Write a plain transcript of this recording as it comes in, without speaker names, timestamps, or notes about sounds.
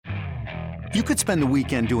You could spend the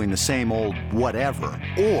weekend doing the same old whatever,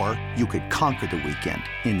 or you could conquer the weekend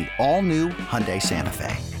in the all-new Hyundai Santa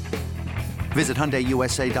Fe. Visit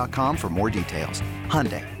HyundaiUSA.com for more details.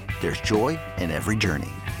 Hyundai, there's joy in every journey.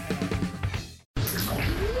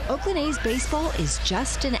 Oakland A's baseball is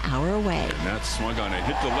just an hour away. And that swung on it,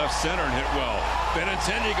 hit the left center and hit well.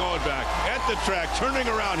 Benintendi going back at the track, turning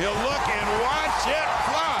around. He'll look and watch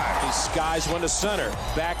it fly. He skies one to center.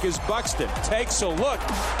 Back is Buxton. Takes a look.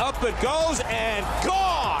 Up it goes and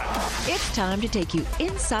gone. It's time to take you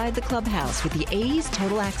inside the clubhouse with the A's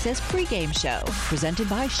Total Access pregame show, presented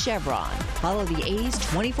by Chevron. Follow the A's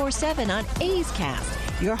 24/7 on A's Cast,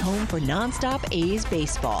 your home for nonstop A's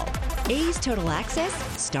baseball. A's Total Access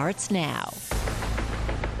starts now.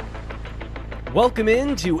 Welcome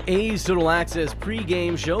in to A's Total Access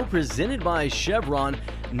pregame show presented by Chevron.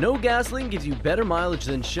 No gasoline gives you better mileage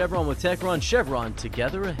than Chevron with Techron. Chevron,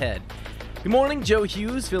 together ahead. Good morning, Joe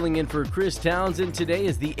Hughes filling in for Chris Townsend today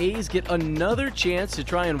as the A's get another chance to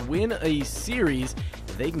try and win a series.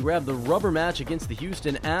 They can grab the rubber match against the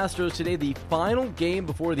Houston Astros today, the final game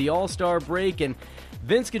before the All-Star break. And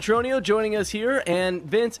Vince Cotroneo joining us here. And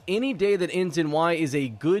Vince, any day that ends in Y is a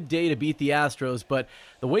good day to beat the Astros. But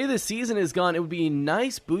the way this season has gone, it would be a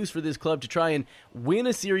nice boost for this club to try and win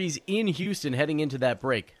a series in Houston heading into that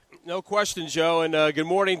break. No question, Joe, and good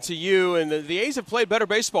morning to you. And the A's have played better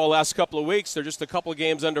baseball the last couple of weeks. They're just a couple of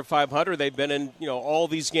games under 500. They've been in, all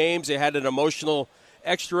these games. They had an emotional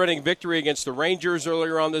extra inning victory against the Rangers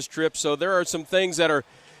earlier on this trip. So there are some things that are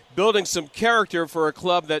building some character for a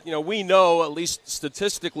club that, we know, at least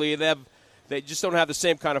statistically, they just don't have the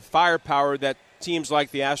same kind of firepower that teams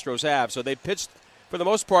like the Astros have. So they pitched, for the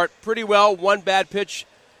most part, pretty well. One bad pitch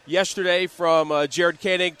yesterday from Jared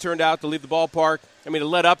Koenig turned out to leave the ballpark. It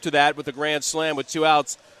led up to that with a grand slam with 2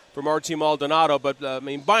 outs for Martín Maldonado. But,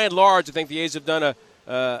 by and large, I think the A's have done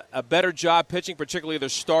a better job pitching, particularly their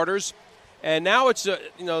starters. And now it's,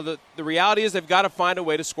 the reality is they've got to find a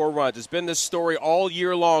way to score runs. It's been this story all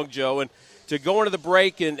year long, Joe. And to go into the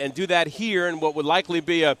break and do that here in what would likely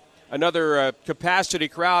be another capacity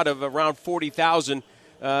crowd of around 40,000,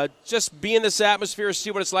 just be in this atmosphere, see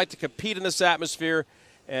what it's like to compete in this atmosphere.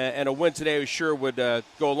 And a win today sure would go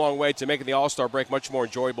a long way to making the All-Star break much more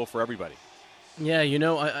enjoyable for everybody. Yeah,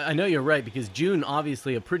 I know you're right, because June,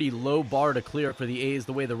 obviously, a pretty low bar to clear for the A's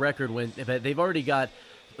the way the record went.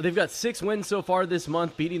 They've got 6 wins so far this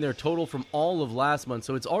month, beating their total from all of last month.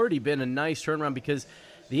 So it's already been a nice turnaround because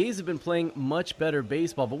the A's have been playing much better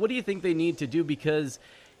baseball. But what do you think they need to do? Because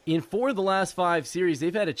in 4 of the last 5 series,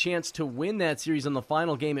 they've had a chance to win that series on the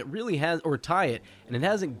final game. It really has, or tie it, and it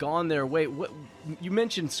hasn't gone their way. You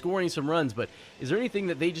mentioned scoring some runs, but is there anything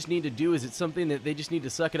that they just need to do? Is it something that they just need to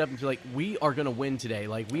suck it up and feel like, we are going to win today?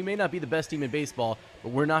 Like, we may not be the best team in baseball,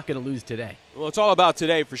 but we're not going to lose today. Well, it's all about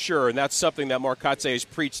today for sure, and that's something that Mark Kotsay has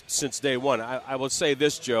preached since day one. I will say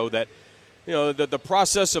this, Joe, that the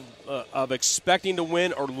process of expecting to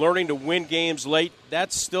win or learning to win games late,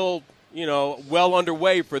 that's still well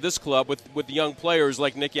underway for this club with the young players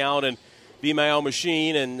like Nick Allen and Vimael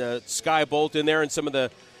Machine and Sky Bolt in there and some of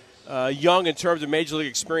the young in terms of major league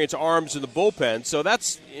experience arms in the bullpen. So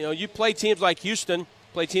that's, you play teams like Houston,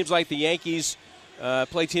 play teams like the Yankees,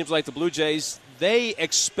 play teams like the Blue Jays. They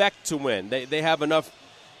expect to win. They have enough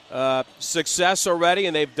success already,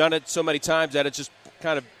 and they've done it so many times that it's just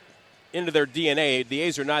kind of into their DNA. The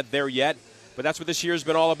A's are not there yet, but that's what this year's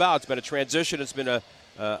been all about. It's been a transition. It's been a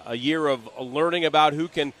year of learning about who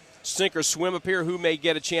can sink or swim up here, who may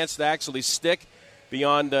get a chance to actually stick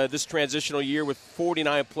beyond this transitional year with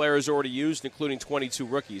 49 players already used, including 22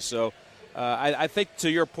 rookies. So I think to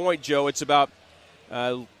your point, Joe, it's about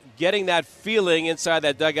getting that feeling inside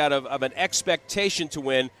that dugout of an expectation to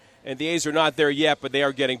win, and the A's are not there yet, but they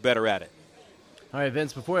are getting better at it. All right,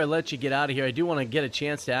 Vince, before I let you get out of here, I do want to get a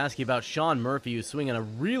chance to ask you about Sean Murphy, who's swinging a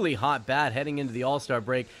really hot bat heading into the All-Star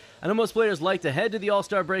break. I know most players like to head to the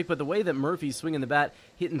All-Star break, but the way that Murphy's swinging the bat,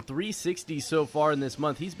 hitting 360 so far in this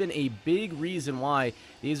month, he's been a big reason why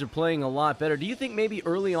the A's are playing a lot better. Do you think maybe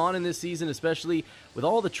early on in this season, especially with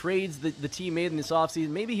all the trades that the team made in this offseason,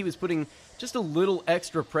 maybe he was putting just a little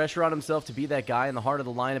extra pressure on himself to be that guy in the heart of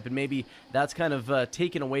the lineup, and maybe that's kind of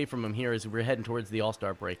taken away from him here as we're heading towards the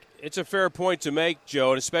All-Star break? It's a fair point to make,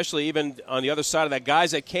 Joe, and especially even on the other side of that,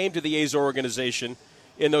 guys that came to the A's organization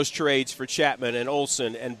in those trades for Chapman and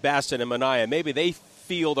Olsen and Bassett and Manaea. Maybe they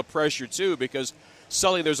feel the pressure too, because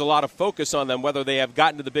suddenly there's a lot of focus on them, whether they have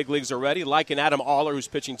gotten to the big leagues already, like an Adam Aller who's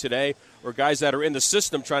pitching today, or guys that are in the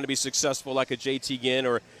system trying to be successful, like a JT Ginn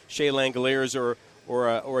or Shea Langoliers or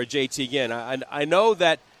a JT Ginn. I know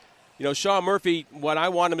that Sean Murphy, what I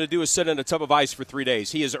want him to do is sit in a tub of ice for 3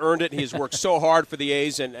 days. He has earned it. He has worked so hard for the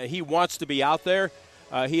A's, and he wants to be out there.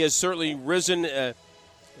 He has certainly risen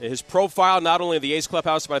his profile, not only in the A's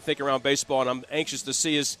clubhouse, but I think around baseball, and I'm anxious to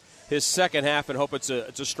see his second half and hope it's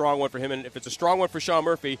a strong one for him. And if it's a strong one for Sean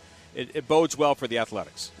Murphy, it bodes well for the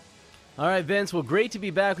Athletics. All right, Vince, well, great to be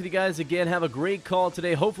back with you guys again. Have a great call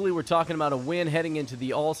today. Hopefully we're talking about a win heading into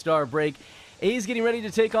the All-Star break. A's getting ready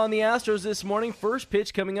to take on the Astros this morning. First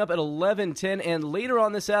pitch coming up at 11:10, and later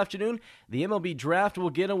on this afternoon, the MLB draft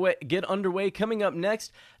will get underway. Coming up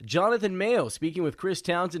next, Jonathan Mayo speaking with Chris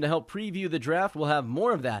Townsend to help preview the draft. We'll have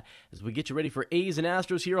more of that as we get you ready for A's and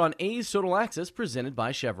Astros here on A's Total Access, presented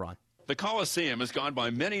by Chevron. The Coliseum has gone by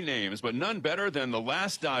many names, but none better than the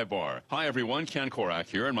Last Dive Bar. Hi, everyone. Ken Korak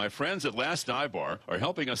here, and my friends at Last Dive Bar are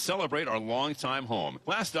helping us celebrate our longtime home.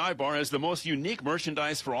 Last Dive Bar has the most unique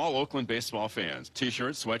merchandise for all Oakland baseball fans.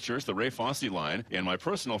 T-shirts, sweatshirts, the Ray Fosse line, and my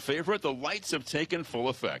personal favorite, the lights have taken full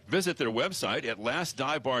effect. Visit their website at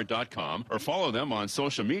lastdivebar.com or follow them on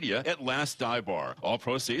social media at Last Dive Bar. All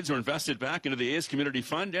proceeds are invested back into the A's Community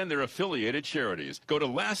Fund and their affiliated charities. Go to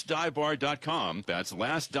lastdivebar.com. That's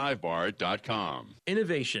lastdivebar.com.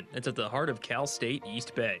 Innovation is at the heart of Cal State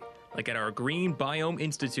East Bay, like at our Green Biome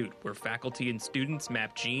Institute, where faculty and students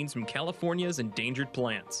map genes from California's endangered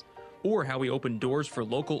plants, or how we open doors for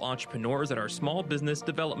local entrepreneurs at our Small Business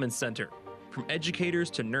Development Center. From educators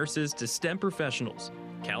to nurses to STEM professionals,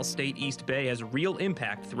 Cal State East Bay has real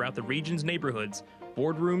impact throughout the region's neighborhoods,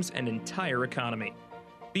 boardrooms, and entire economy.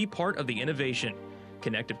 Be part of the innovation.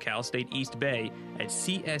 Connect with Cal State East Bay at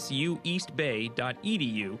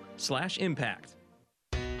csueastbay.edu/impact.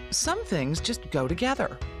 Some things just go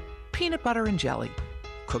together. Peanut butter and jelly,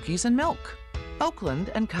 cookies and milk, Oakland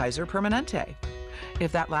and Kaiser Permanente.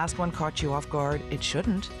 If that last one caught you off guard, it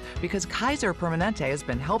shouldn't, because Kaiser Permanente has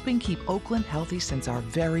been helping keep Oakland healthy since our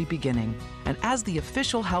very beginning. And as the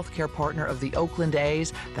official healthcare partner of the Oakland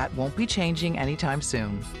A's, that won't be changing anytime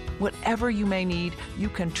soon. Whatever you may need, you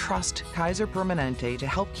can trust Kaiser Permanente to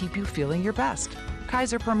help keep you feeling your best.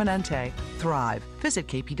 Kaiser Permanente. Thrive. Visit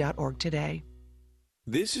kp.org today.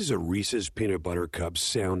 This is a Reese's Peanut Butter Cup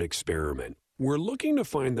sound experiment. We're looking to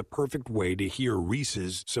find the perfect way to hear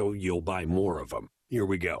Reese's so you'll buy more of them. Here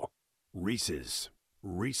we go. Reese's,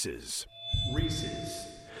 Reese's, Reese's,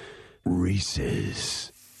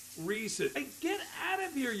 Reese's, Reese's. Hey, get out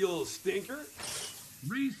of here, you little stinker.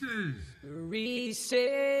 Reese's. Reese's.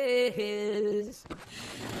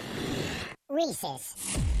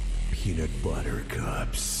 Reese's. Peanut Butter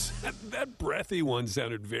Cups. That breathy one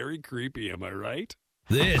sounded very creepy, am I right?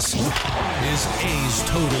 This is A's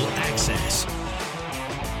Total Access.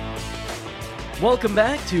 Welcome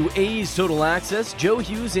back to A's Total Access. Joe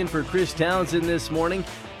Hughes in for Chris Townsend this morning.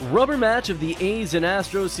 Rubber match of the A's and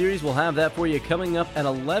Astros series. We'll have that for you coming up at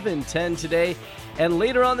 11:10 today. And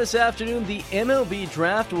later on this afternoon, the MLB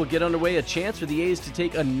draft will get underway. A chance for the A's to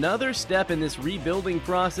take another step in this rebuilding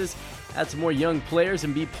process, add some more young players,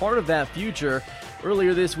 and be part of that future.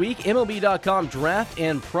 Earlier this week, MLB.com draft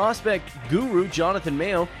and prospect guru Jonathan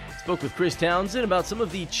Mayo spoke with Chris Townsend about some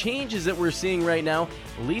of the changes that we're seeing right now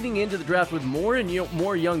leading into the draft, with more and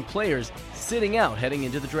more young players sitting out heading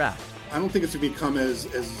into the draft. I don't think it's become as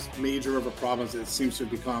major of a problem as it seems to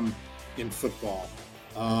have become in football.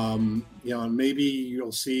 And maybe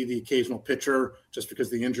you'll see the occasional pitcher just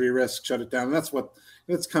because the injury risk shut it down. And that's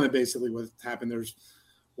kind of basically what happened. There's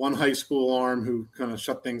one high school arm who kind of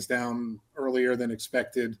shut things down earlier than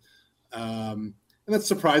expected. And that's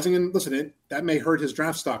surprising. And listen, that may hurt his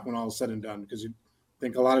draft stock when all is said and done, because you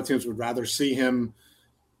think a lot of teams would rather see him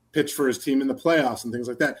pitch for his team in the playoffs and things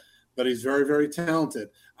like that. But he's very, very talented.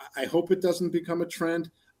 I hope it doesn't become a trend.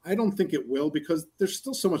 I don't think it will, because there's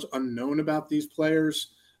still so much unknown about these players.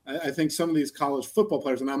 I think some of these college football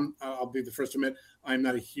players, and I'll be the first to admit, I'm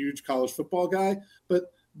not a huge college football guy,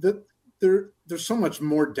 but there's so much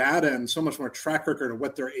more data and so much more track record of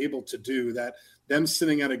what they're able to do that them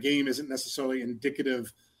sitting at a game isn't necessarily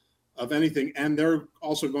indicative of anything. And they're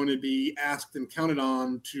also going to be asked and counted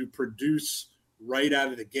on to produce right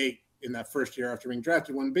out of the gate in that first year after being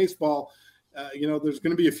drafted. When baseball, there's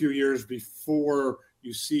going to be a few years before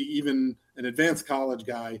you see even an advanced college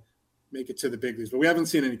guy make it to the big leagues. But we haven't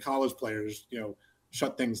seen any college players,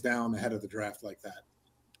 shut things down ahead of the draft like that.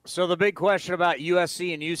 So the big question about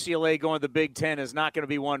USC and UCLA going to the Big Ten is not going to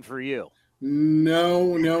be one for you. No.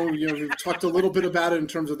 We've talked a little bit about it in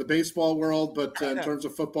terms of the baseball world, but in terms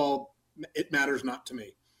of football, it matters not to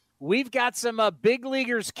me. We've got some big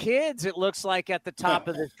leaguers kids, it looks like, at the top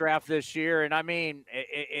of this draft this year. And, I mean,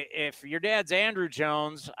 if your dad's Andrew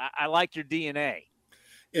Jones, I like your DNA.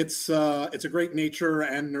 It's a great nature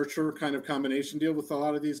and nurture kind of combination deal with a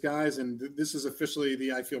lot of these guys. And this is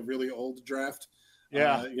officially I feel really old draft.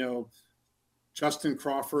 Yeah. Justin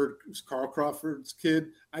Crawford, Carl Crawford's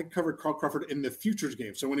kid. I covered Carl Crawford in the futures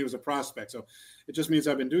game, so when he was a prospect. So it just means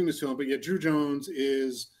I've been doing this to him. But yeah, Drew Jones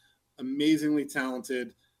is amazingly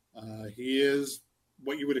talented. He is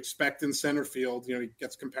what you would expect in center field. He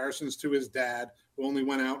gets comparisons to his dad, who only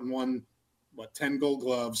went out and won 10 Gold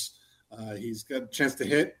Gloves. He's got a chance to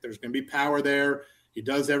hit. There's going to be power there. He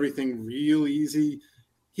does everything real easy.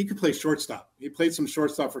 He could play shortstop. He played some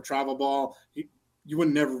shortstop for travel ball. You would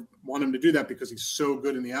never want him to do that because he's so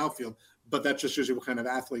good in the outfield, but that just shows you what kind of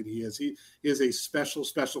athlete he is. He is a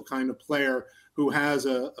special kind of player who has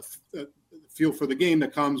a feel for the game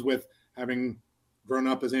that comes with having grown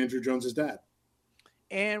up as Andrew Jones's dad.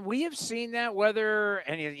 And we have seen that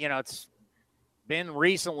it's been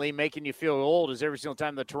recently making you feel old as every single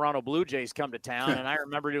time the Toronto Blue Jays come to town. And I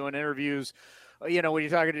remember doing interviews, when you're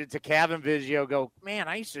talking to Kevin Biggio, go, man,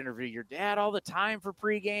 I used to interview your dad all the time for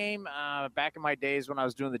pregame back in my days when I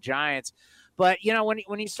was doing the Giants. But,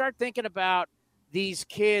 when you start thinking about these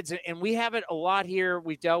kids, and we have it a lot here,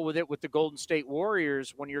 we've dealt with it with the Golden State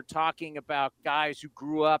Warriors, when you're talking about guys who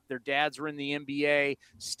grew up, their dads were in the NBA,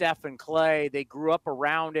 Steph and Clay, they grew up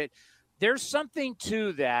around it. There's something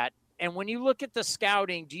to that. And when you look at the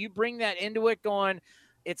scouting, do you bring that into it going,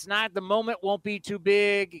 it's not, the moment won't be too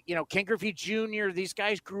big? Ken Griffey Jr., these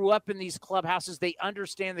guys grew up in these clubhouses. They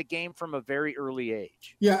understand the game from a very early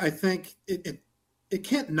age. Yeah, I think it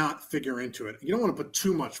can't not figure into it. You don't want to put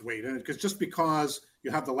too much weight in it, because just because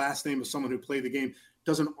you have the last name of someone who played the game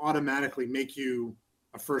doesn't automatically make you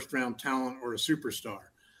a first-round talent or a superstar.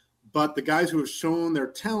 But the guys who have shown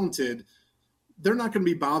they're talented, they're not going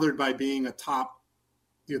to be bothered by being a top,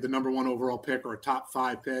 the number 1 overall pick or a top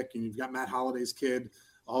 5 pick. And you've got Matt Holliday's kid.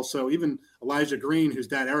 Also, even Elijah Green, whose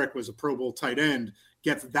dad Eric was a Pro Bowl tight end,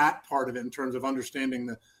 gets that part of it in terms of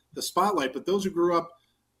understanding the spotlight. But those who grew up,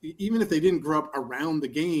 even if they didn't grow up around the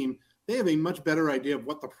game, they have a much better idea of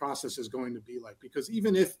what the process is going to be like. Because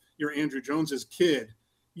even if you're Andrew Jones's kid,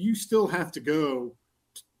 you still have to go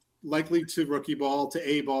likely to rookie ball, to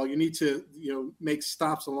A ball. You need to, make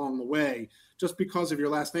stops along the way. Just because of your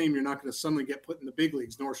last name, you're not going to suddenly get put in the big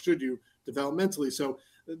leagues, nor should you developmentally. So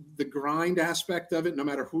the grind aspect of it, no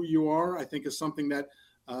matter who you are, I think is something that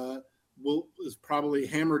is probably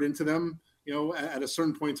hammered into them, at a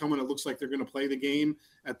certain point in time when it looks like they're going to play the game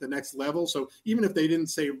at the next level. So even if they didn't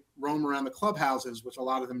say roam around the clubhouses, which a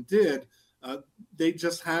lot of them did, they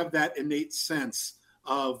just have that innate sense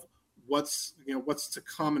of what's to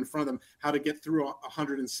come in front of them, how to get through a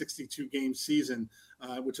 162 game season,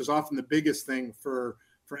 which is often the biggest thing for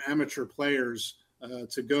amateur players,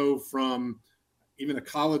 to go from even a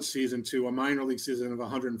college season to a minor league season of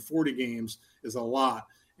 140 games is a lot.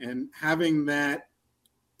 And having that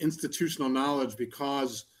institutional knowledge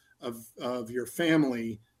because of your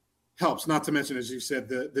family helps, not to mention, as you said,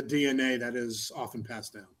 the DNA that is often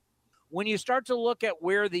passed down. When you start to look at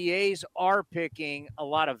where the A's are picking, a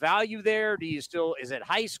lot of value there. Is it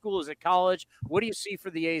high school? Is it college? What do you see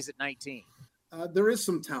for the A's at 19? There is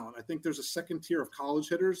some talent. I think there's a second tier of college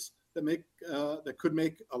hitters that could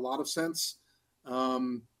make a lot of sense.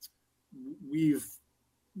 We've,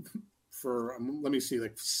 for let me see,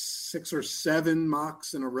 like 6 or 7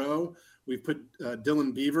 mocks in a row, we've put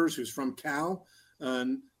Dylan Beavers, who's from Cal.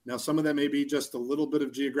 Now, some of that may be just a little bit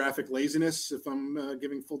of geographic laziness, if I'm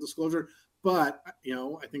giving full disclosure. But,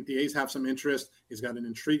 I think the A's have some interest. He's got an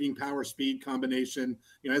intriguing power-speed combination.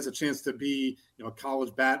 Has a chance to be, a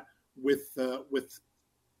college bat with a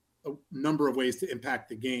number of ways to impact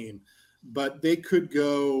the game. But they could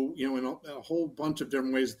go, in a whole bunch of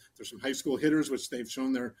different ways. There's some high school hitters, which they've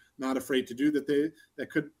shown they're not afraid to do, that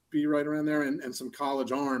could be right around there, and some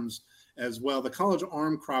college arms as well. The college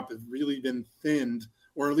arm crop has really been thinned,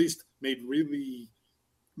 or at least made really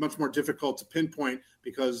much more difficult to pinpoint,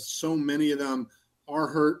 because so many of them are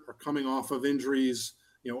hurt or coming off of injuries,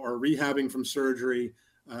 are rehabbing from surgery.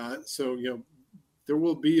 So there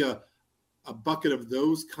will be a bucket of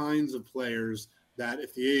those kinds of players that,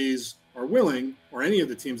 if the A's are willing, or any of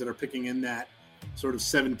the teams that are picking in that sort of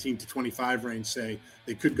 17 to 25 range, say,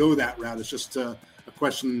 they could go that route. It's just a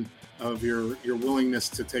question of your willingness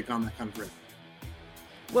to take on that kind of risk.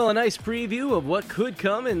 Well, a nice preview of what could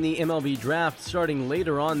come in the MLB draft starting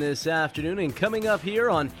later on this afternoon. And coming up here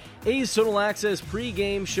on A's Total Access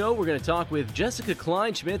pregame show, we're going to talk with Jessica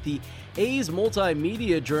Kleinschmidt, the A's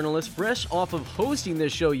multimedia journalist, fresh off of hosting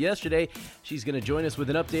this show yesterday. She's going to join us with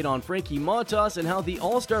an update on Frankie Montas and how the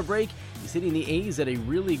All-Star break is hitting the A's at a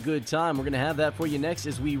really good time. We're going to have that for you next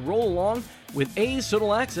as we roll along with A's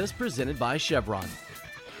Total Access presented by Chevron.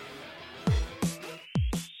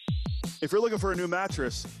 If you're looking for a new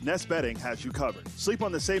mattress, Nest Bedding has you covered. Sleep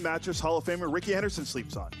on the same mattress Hall of Famer Ricky Henderson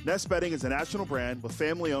sleeps on. Nest Bedding is a national brand with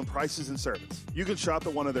family-owned prices and service. You can shop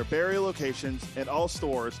at one of their Barrie locations, and all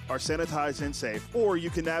stores are sanitized and safe, or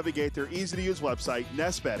you can navigate their easy-to-use website,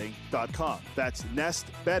 nestbedding.com. That's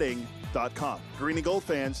nestbedding.com. Green and Gold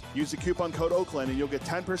fans, use the coupon code Oakland and you'll get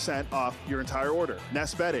 10% off your entire order.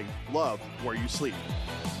 Nest Bedding, love where you sleep.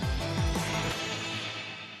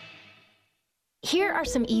 Here are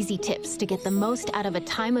some easy tips to get the most out of a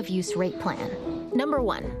time-of-use rate plan. Number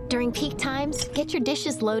 1, during peak times, get your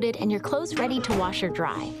dishes loaded and your clothes ready to wash or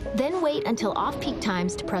dry. Then wait until off-peak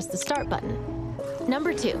times to press the start button.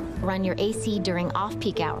 Number 2, run your AC during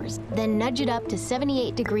off-peak hours, then nudge it up to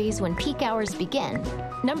 78 degrees when peak hours begin.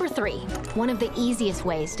 Number 3, one of the easiest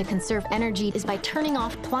ways to conserve energy is by turning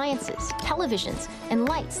off appliances, televisions, and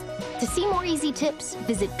lights. To see more easy tips,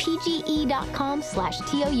 visit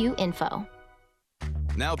pge.com/TOUinfo.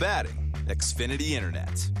 Now batting, Xfinity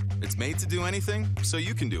Internet. It's made to do anything, so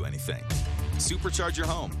you can do anything. Supercharge your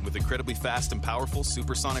home with incredibly fast and powerful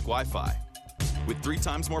supersonic Wi-Fi. With 3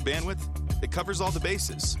 times more bandwidth, it covers all the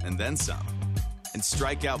bases and then some. And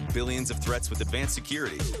strike out billions of threats with advanced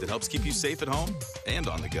security that helps keep you safe at home and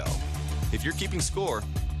on the go. If you're keeping score,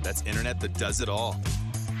 that's internet that does it all.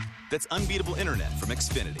 That's unbeatable internet from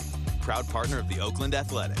Xfinity, proud partner of the Oakland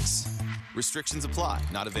Athletics. Restrictions apply,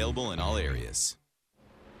 not available in all areas.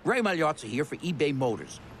 Ray Magliozzi here for eBay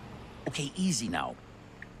Motors. Okay, easy now.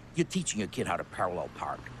 You're teaching your kid how to parallel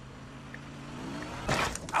park.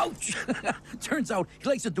 Ouch! Turns out he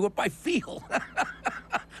likes to do it by feel.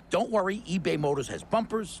 Don't worry, eBay Motors has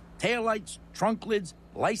bumpers, taillights, trunk lids,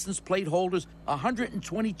 license plate holders,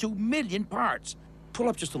 122 million parts. Pull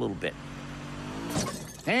up just a little bit.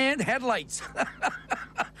 And headlights.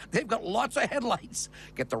 They've got lots of headlights.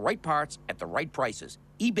 Get the right parts at the right prices.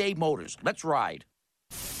 eBay Motors. Let's ride.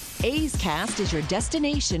 A's Cast is your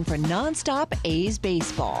destination for nonstop A's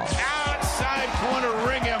baseball. Outside corner,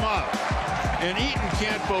 ring him up. And Eaton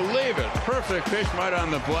can't believe it. Perfect pitch right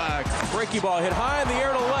on the black. Breaky ball hit high in the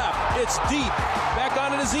air to left. It's deep. Back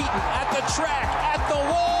on it is Eaton. At the track, at the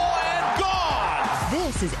wall, and gone!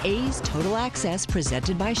 This is A's Total Access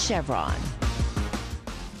presented by Chevron.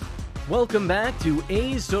 Welcome back to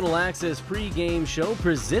A's Total Access pregame show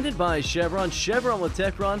presented by Chevron. Chevron with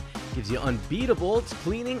Techron gives you unbeatable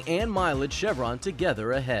cleaning and mileage. Chevron,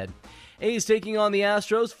 together ahead. A's taking on the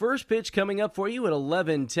Astros. First pitch coming up for you at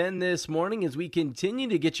 11:10 this morning as we continue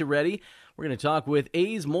to get you ready. We're going to talk with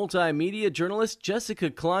A's multimedia journalist Jessica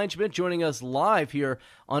Kleinschmidt joining us live here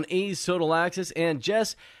on A's Total Access. And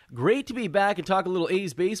Jess, great to be back and talk a little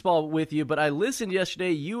A's baseball with you, but I listened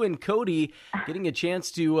yesterday, you and Cody getting a chance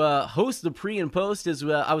to host the pre and post as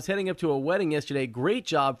I was heading up to a wedding yesterday. Great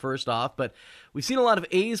job, first off, but we've seen a lot of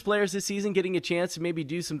A's players this season getting a chance to maybe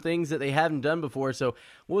do some things that they haven't done before. So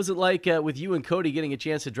what was it like with you and Cody getting a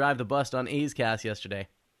chance to drive the bus on A's Cast yesterday?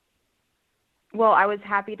 Well, I was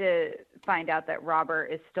happy to find out that Robert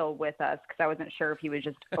is still with us because I wasn't sure if he was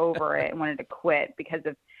just over it and wanted to quit because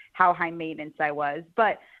of how high maintenance I was.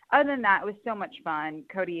 But other than that, it was so much fun.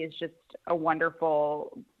 Cody is just a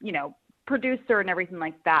wonderful, producer and everything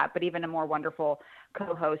like that, but even a more wonderful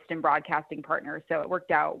co-host and broadcasting partner. So it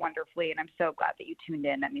worked out wonderfully, and I'm so glad that you tuned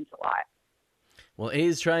in. That means a lot. Well,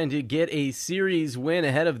 A's trying to get a series win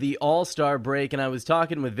ahead of the All-Star break, and I was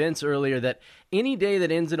talking with Vince earlier that any day that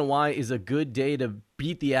ends in a Y is a good day to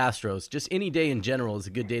beat the Astros. Just any day in general is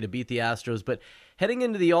a good day to beat the Astros, but heading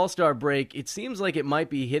into the All-Star break, it seems like it might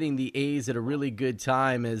be hitting the A's at a really good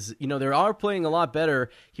time as, they are playing a lot better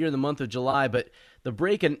here in the month of July, but the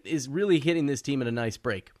break is really hitting this team at a nice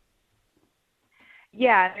break.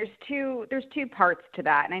 Yeah, there's two parts to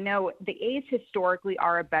that. And I know the A's historically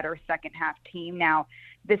are a better second half team. Now,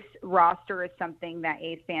 this roster is something that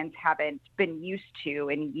A's fans haven't been used to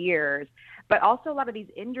in years, but also a lot of these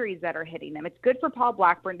injuries that are hitting them. It's good for Paul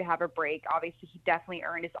Blackburn to have a break. Obviously, he definitely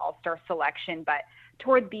earned his All-Star selection, but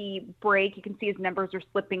toward the break, you can see his numbers are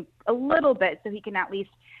slipping a little bit, so he can at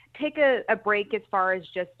least take a break as far as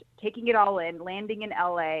just taking it all in, landing in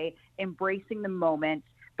LA, embracing the moment.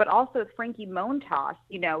 But also with Frankie Montas,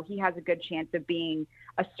 he has a good chance of being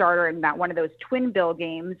a starter in that one of those twin bill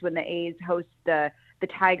games when the A's host the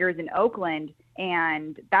Tigers in Oakland.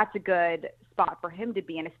 And that's a good spot for him to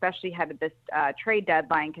be in, especially ahead of this trade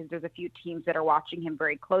deadline, because there's a few teams that are watching him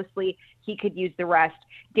very closely. He could use the rest.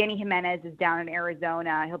 Danny Jimenez is down in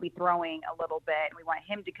Arizona. He'll be throwing a little bit, and we want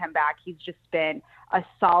him to come back. He's just been a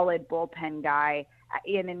solid bullpen guy.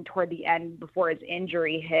 And toward the end, before his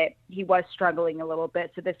injury hit, he was struggling a little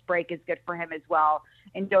bit. So this break is good for him as well.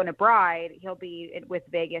 And Jonah Bride, he'll be with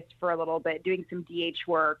Vegas for a little bit, doing some DH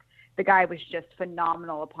work. the guy was just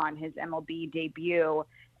phenomenal upon his MLB debut.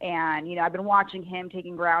 And, you know, I've been watching him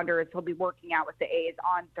taking grounders. He'll be working out with the A's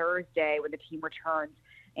on Thursday when the team returns.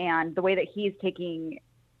 And the way that he's taking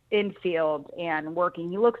infield and working,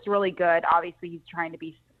 he looks really good. Obviously, he's trying to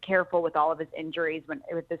be careful with all of his injuries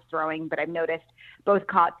with his throwing, but I've noticed both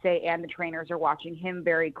Kotsay and the trainers are watching him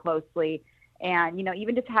very closely. And, you know,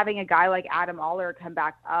 even just having a guy like Adam Oller come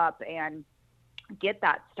back up and get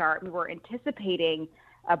that start, we were anticipating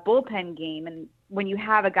a bullpen game. And when you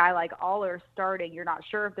have a guy like Oller starting, you're not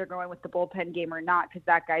sure if they're going with the bullpen game or not, because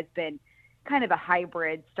that guy's been kind of a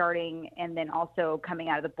hybrid, starting and then also coming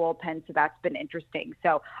out of the bullpen. So that's been interesting.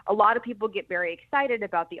 So a lot of people get very excited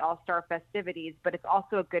about the All-Star festivities, but it's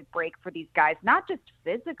also a good break for these guys, not just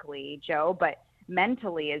physically, Joe, but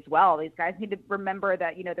mentally as well. These guys need to remember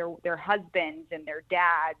that, you know, their husbands and their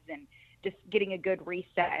dads, and just getting a good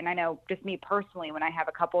reset. And I know just me personally, when I have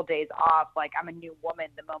a couple of days off, like I'm a new woman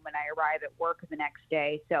the moment I arrive at work the next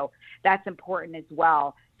day. So that's important as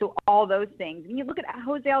well. So all those things. And you look at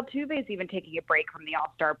Jose Altuve's even taking a break from the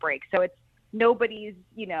All-Star break. So it's nobody's,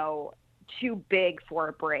 you know, too big for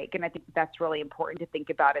a break. And I think that's really important to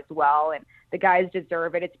think about as well. And the guys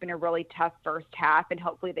deserve it. It's been a really tough first half, and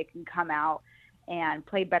hopefully they can come out and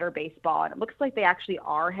play better baseball. And it looks like they actually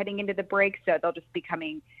are heading into the break. So they'll just be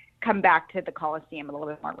come back to the Coliseum a little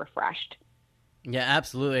bit more refreshed. Yeah,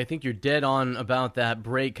 absolutely. I think you're dead on about that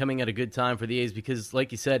break coming at a good time for the A's because,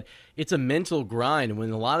 like you said, it's a mental grind. When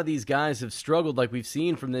a lot of these guys have struggled, like we've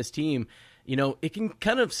seen from this team, you know, it can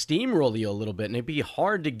kind of steamroll you a little bit, and it'd be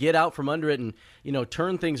hard to get out from under it and, you know,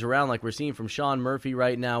 turn things around like we're seeing from Sean Murphy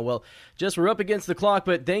right now. Well, Jess, we're up against the clock,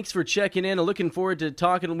 but thanks for checking in. I'm looking forward to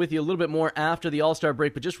talking with you a little bit more after the All-Star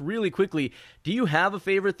break. But just really quickly, do you have a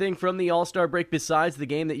favorite thing from the All-Star break besides the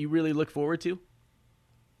game that you really look forward to?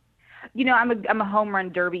 You know, I'm a home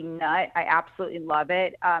run derby nut. I absolutely love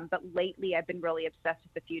it. But lately I've been really obsessed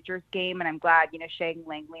with the futures game, and I'm glad, you know, Shane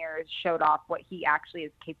Langeliers has showed off what he actually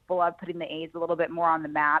is capable of, putting the A's a little bit more on the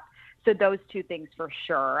map. So those two things for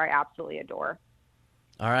sure I absolutely adore.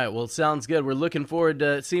 All right, well, sounds good. We're looking forward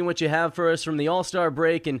to seeing what you have for us from the All-Star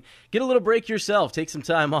break, and get a little break yourself. Take some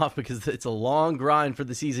time off because it's a long grind for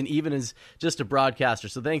the season, even as just a broadcaster.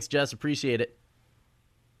 So thanks, Jess. Appreciate it.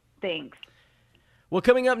 Thanks. Well,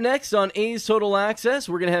 coming up next on A's Total Access,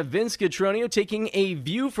 we're going to have Vince Cotroneo taking a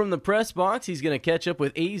view from the press box. He's going to catch up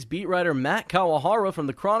with A's beat writer Matt Kawahara from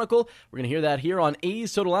the Chronicle. We're going to hear that here on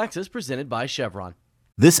A's Total Access, presented by Chevron.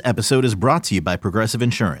 This episode is brought to you by Progressive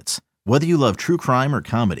Insurance. Whether you love true crime or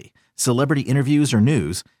comedy, celebrity interviews or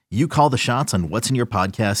news, you call the shots on what's in your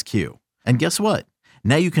podcast queue. And guess what?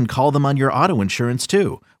 Now you can call them on your auto insurance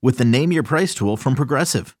too with the Name Your Price tool from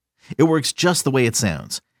Progressive. It works just the way it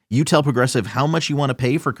sounds. You tell Progressive how much you want to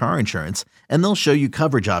pay for car insurance, and they'll show you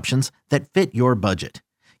coverage options that fit your budget.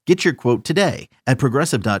 Get your quote today at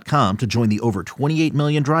Progressive.com to join the over 28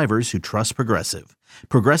 million drivers who trust Progressive.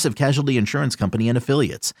 Progressive Casualty Insurance Company and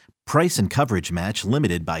Affiliates. Price and coverage match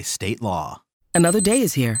limited by state law. Another day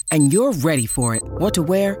is here, and you're ready for it. What to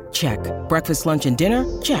wear? Check. Breakfast, lunch, and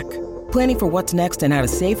dinner? Check. Planning for what's next and how to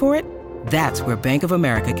save for it? That's where Bank of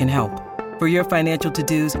America can help. For your financial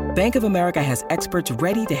to-dos, Bank of America has experts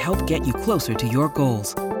ready to help get you closer to your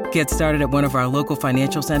goals. Get started at one of our local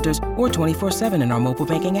financial centers or 24/7 in our mobile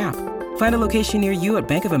banking app. Find a location near you at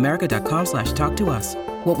bankofamerica.com/talktous.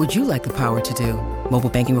 What would you like the power to do? Mobile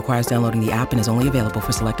banking requires downloading the app and is only available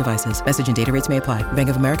for select devices. Message and data rates may apply. Bank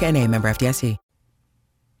of America N.A., member FDIC.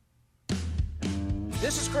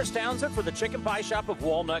 This is Chris Townsend for the Chicken Pie Shop of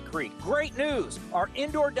Walnut Creek. Great news! Our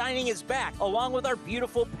indoor dining is back, along with our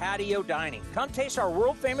beautiful patio dining. Come taste our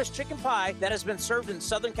world-famous chicken pie that has been served in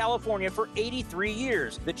Southern California for 83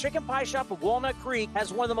 years. The Chicken Pie Shop of Walnut Creek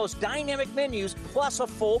has one of the most dynamic menus, plus a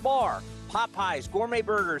full bar. Pot pies, gourmet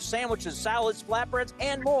burgers, sandwiches, salads, flatbreads,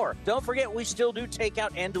 and more. Don't forget, we still do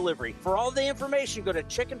takeout and delivery. For all the information, go to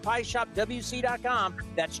chickenpieshopwc.com.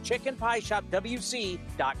 That's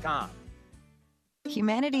chickenpieshopwc.com.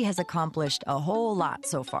 Humanity has accomplished a whole lot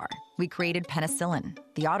so far. We created penicillin,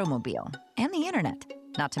 the automobile, and the internet,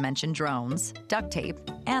 not to mention drones, duct tape,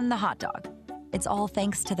 and the hot dog. It's all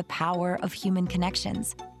thanks to the power of human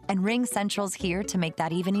connections. And RingCentral's here to make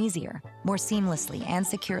that even easier, more seamlessly and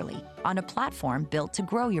securely, on a platform built to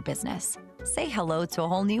grow your business. Say hello to a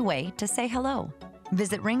whole new way to say hello.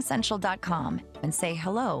 Visit ringcentral.com and say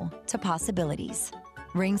hello to possibilities.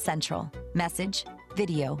 RingCentral. Message,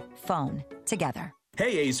 video, phone, together.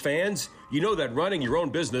 Hey A's fans, You know that running your own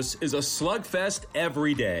business is a slugfest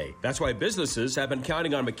every day. That's why businesses have been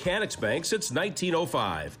counting on Mechanics Bank since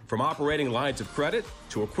 1905. From operating lines of credit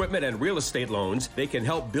to equipment and real estate loans, they can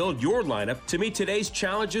help build your lineup to meet today's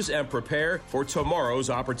challenges and prepare for tomorrow's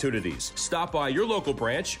opportunities. Stop by your local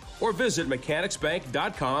branch or visit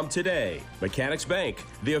mechanicsbank.com today. Mechanics Bank,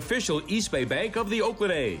 the official East Bay bank of the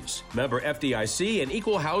Oakland A's. Member FDIC and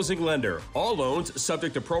equal housing lender. All loans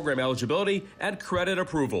subject to program eligibility and credit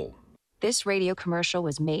approval. This radio commercial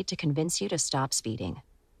was made to convince you to stop speeding.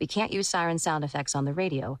 We can't use siren sound effects on the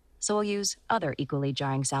radio, so we'll use other equally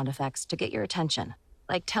jarring sound effects to get your attention.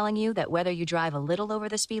 Like telling you that whether you drive a little over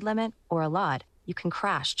the speed limit or a lot, you can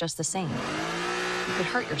crash just the same. You could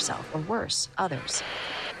hurt yourself or worse, others.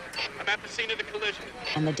 I'm at the scene of the collision.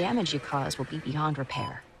 And the damage you cause will be beyond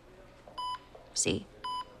repair. See?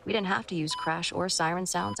 We didn't have to use crash or siren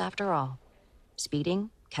sounds after all.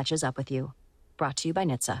 Speeding catches up with you. Brought to you by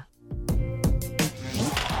NHTSA.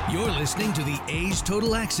 You're listening to the A's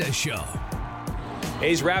Total Access Show.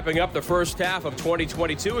 A's wrapping up the first half of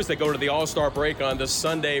 2022 as they go to the All-Star break on this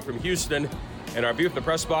Sunday from Houston. And our view from the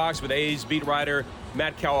press box with A's beat writer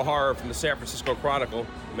Matt Kawahara from the San Francisco Chronicle.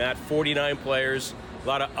 Matt, 49 players, a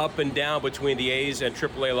lot of up and down between the A's and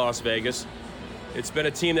AAA Las Vegas. It's been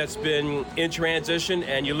a team that's been in transition,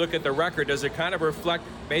 and you look at the record, does it kind of reflect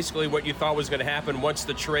basically what you thought was going to happen once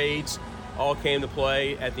the trades all came to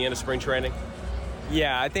play at the end of spring training?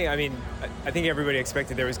 Yeah, I think everybody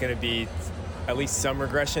expected there was going to be at least some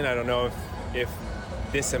regression. I don't know if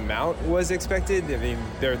this amount was expected. I mean,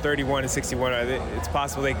 they're 31 and 61. It's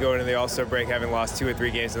possible they could go into the All-Star break having lost 2 or 3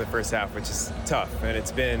 games in the first half, which is tough. And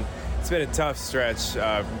it's been a tough stretch,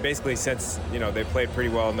 basically since they played pretty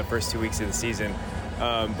well in the first 2 weeks of the season.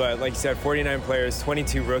 But like you said, 49 players,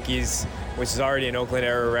 22 rookies, which is already an Oakland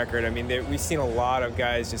era record. I mean, we've seen a lot of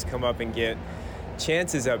guys just come up and get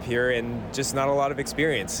chances up here and just not a lot of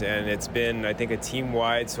experience. And it's been, I think, a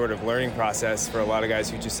team-wide sort of learning process for a lot of guys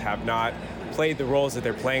who just have not played the roles that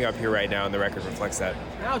they're playing up here right now, and the record reflects that.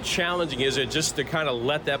 How challenging is it just to kind of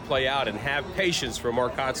let that play out and have patience for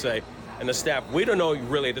Mark Kotsay and the staff? We don't know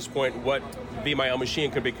really at this point what Be My Own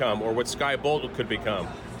Machine could become, or what Sky Bolton could become,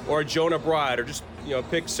 or Jonah Bride, or just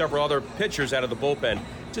pick several other pitchers out of the bullpen.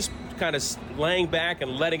 Just kind of laying back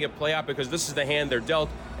and letting it play out because this is the hand they're dealt,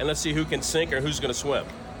 and let's see who can sink or who's going to swim.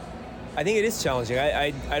 I think it is challenging.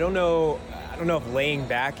 I don't know if laying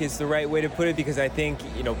back is the right way to put it, because I think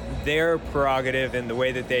their prerogative and the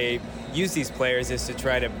way that they use these players is to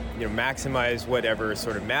try to maximize whatever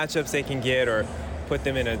sort of matchups they can get, or put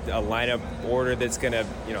them in a lineup order that's going to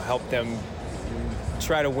help them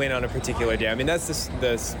try to win on a particular day. I mean, that's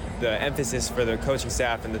the emphasis for the coaching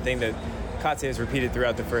staff, and the thing that Kotsay has repeated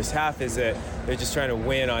throughout the first half is that they're just trying to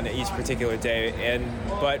win on each particular day.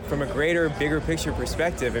 But from a bigger picture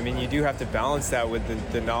perspective, I mean, you do have to balance that with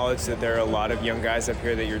the knowledge that there are a lot of young guys up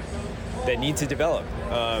here that need to develop.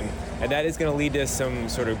 And that is going to lead to some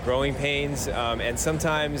sort of growing pains. And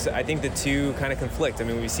sometimes I think the two kind of conflict. I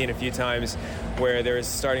mean, we've seen a few times where there's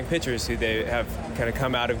starting pitchers who they have kind of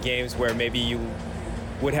come out of games where maybe you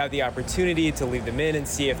would have the opportunity to leave them in and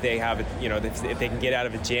see if they have, if they can get out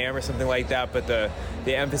of a jam or something like that. But the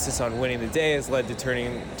emphasis on winning the day has led to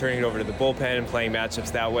turning it over to the bullpen and playing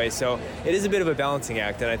matchups that way. So it is a bit of a balancing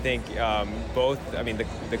act. And I think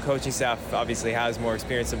the coaching staff obviously has more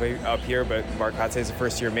experience up here, but Mark Kotsay is a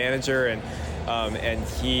first-year manager, and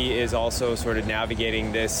he is also sort of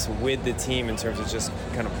navigating this with the team in terms of just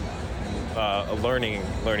kind of a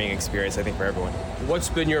learning experience, I think, for everyone. What's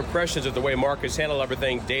been your impressions of the way Mark has handled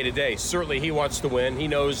everything day to day? Certainly he wants to win. He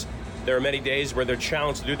knows there are many days where they're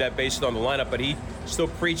challenged to do that based on the lineup, but he still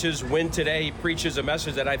preaches win today. He preaches a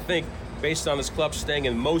message that I think, based on this club staying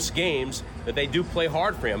in most games, that they do play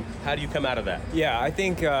hard for him. How do you come out of that? Yeah, I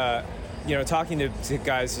think, talking to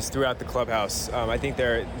guys just throughout the clubhouse, I think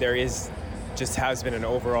there has been an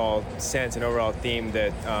overall sense, an overall theme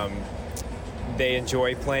that they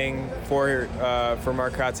enjoy playing for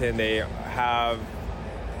Mark Kotsay, and they have,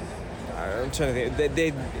 I'm trying to think,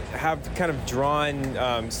 they have kind of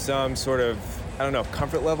drawn some sort of, I don't know if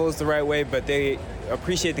comfort level is the right way, but they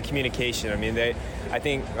appreciate the communication. I mean, I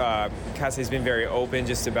think Kotsay's been very open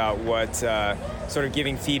just about what, sort of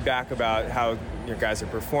giving feedback about how your guys are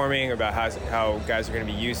performing, about how guys are going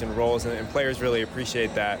to be used in roles, and players really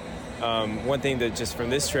appreciate that. One thing that just from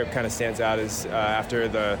this trip kind of stands out is after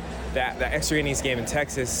the extra innings game in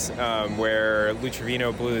Texas, where Lou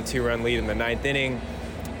Trevino blew the 2-run lead in the 9th inning.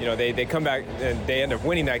 They come back and they end up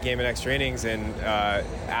winning that game in extra innings. And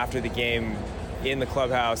after the game in the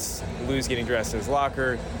clubhouse, Lou's getting dressed in his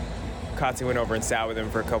locker. Kotze went over and sat with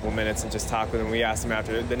him for a couple minutes and just talked with him. We asked him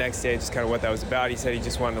after the next day just kind of what that was about. He said he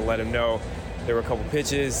just wanted to let him know there were a couple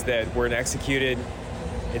pitches that weren't executed.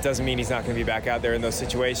 It doesn't mean he's not going to be back out there in those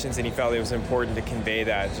situations, and he felt it was important to convey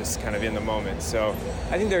that just kind of in the moment. So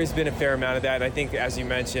I think there's been a fair amount of that. And I think, as you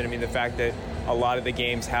mentioned, I mean, the fact that a lot of the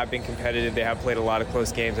games have been competitive, they have played a lot of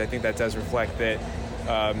close games, I think that does reflect that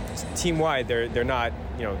team-wide they're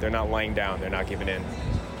not lying down, they're not giving in.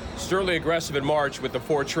 Certainly aggressive in March with the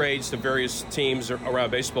 4 trades to various teams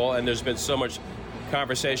around baseball, and there's been so much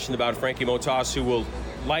conversation about Frankie Montas, who will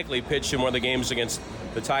likely pitch in one of the games against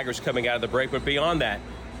the Tigers coming out of the break. But beyond that,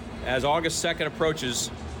 as August 2nd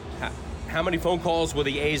approaches, how many phone calls will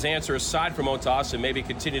the A's answer aside from Montas and maybe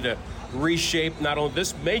continue to reshape not only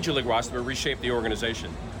this major league roster, but reshape the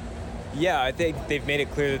organization? Yeah, I think they've made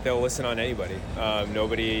it clear that they'll listen on anybody.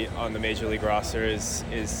 Nobody on the major league roster is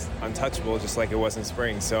untouchable, just like it was in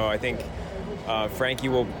spring. So I think Frankie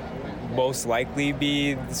will most likely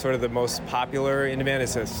be sort of the most popular in demand,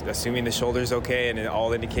 assuming the shoulder's okay, and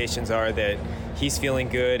all indications are that he's feeling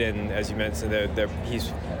good, and as you mentioned,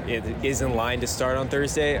 it is in line to start on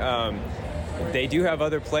Thursday. They do have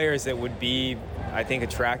other players that would be, I think,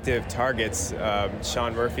 attractive targets.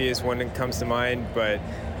 Sean Murphy is one that comes to mind, but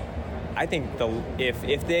I think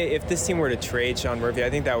if this team were to trade Sean Murphy, I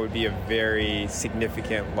think that would be a very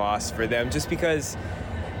significant loss for them, just because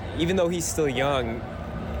even though he's still young,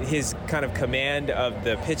 his kind of command of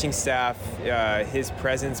the pitching staff, his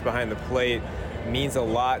presence behind the plate means a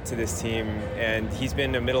lot to this team, and he's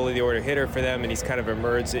been a middle-of-the-order hitter for them, and he's kind of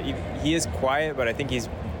emerged. He is quiet, but I think he's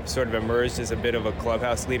sort of emerged as a bit of a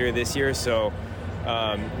clubhouse leader this year, so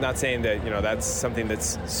not saying that that's something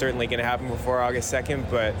that's certainly going to happen before August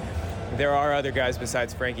 2nd, but there are other guys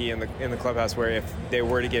besides Frankie in the clubhouse where if they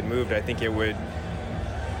were to get moved, I think it would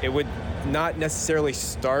not necessarily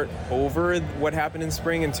start over what happened in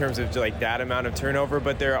spring in terms of like that amount of turnover,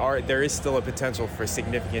 but there is still a potential for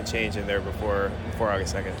significant change in there before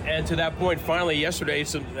August 2nd. And to that point, finally, yesterday,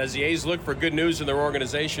 as the A's look for good news in their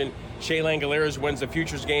organization, Shea Langeliers wins the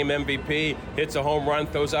Futures Game MVP, hits a home run,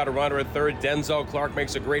 throws out a runner at third. Denzel Clark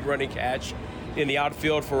makes a great running catch in the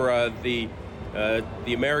outfield for the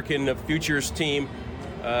American Futures team.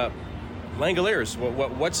 Langeliers,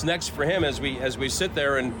 what's next for him as we sit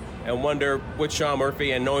there and wonder with Sean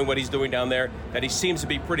Murphy and knowing what he's doing down there, that he seems to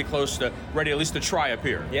be pretty close to ready at least to try up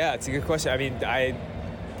here? Yeah, it's a good question. I mean,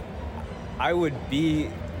 I would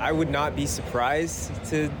not be surprised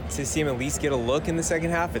to see him at least get a look in the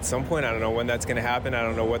second half at some point. I don't know when that's going to happen. I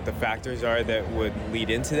don't know what the factors are that would lead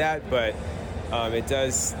into that, but it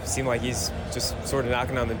does seem like he's just sort of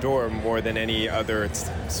knocking on the door more than any other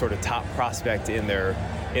sort of top prospect in their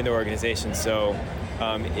organization. So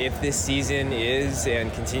if this season is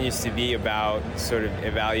and continues to be about sort of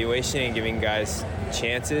evaluation and giving guys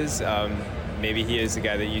chances, maybe he is the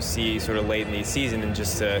guy that you see sort of late in the season and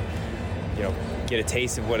just to get a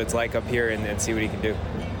taste of what it's like up here and see what he can do.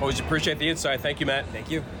 Always appreciate the insight. Thank you, Matt. Thank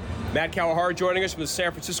you. Matt Kawahara joining us from the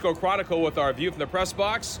San Francisco Chronicle with our view from the press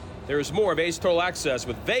box. There is more of A's Total Access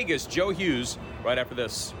with Vegas' Joe Hughes right after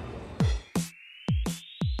this.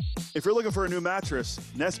 If you're looking for a new mattress,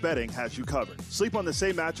 Nest Bedding has you covered. Sleep on the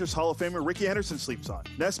same mattress Hall of Famer Ricky Henderson sleeps on.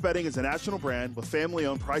 Nest Bedding is a national brand with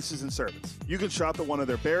family-owned prices and service. You can shop at one of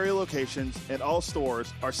their Barrier locations, and all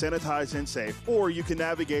stores are sanitized and safe, or you can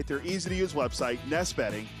navigate their easy-to-use website,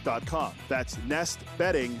 nestbedding.com. That's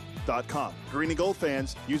nestbedding.com. Green and gold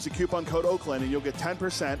fans, use the coupon code Oakland and you'll get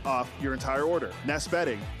 10% off your entire order. Nest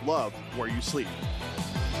Bedding, love where you sleep.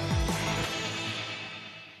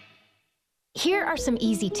 Here are some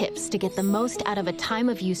easy tips to get the most out of a time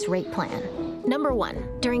of use rate plan. Number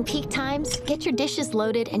 1, during peak times, get your dishes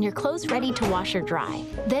loaded and your clothes ready to wash or dry.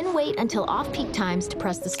 Then wait until off-peak times to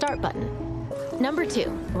press the start button. Number 2,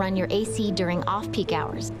 run your AC during off-peak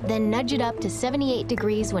hours, then nudge it up to 78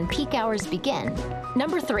 degrees when peak hours begin.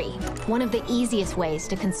 Number 3, one of the easiest ways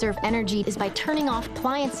to conserve energy is by turning off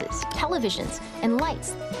appliances, televisions, and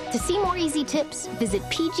lights. To see more easy tips, visit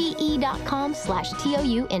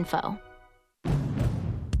pge.com/TOUinfo.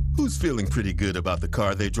 Who's feeling pretty good about the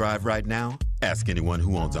car they drive right now? Ask anyone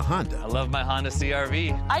who owns a Honda. I love my Honda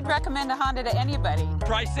CR-V. I'd recommend a Honda to anybody.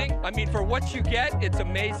 Pricing? I mean, for what you get, it's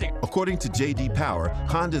amazing. According to J.D. Power,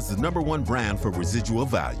 Honda is the #1 brand for residual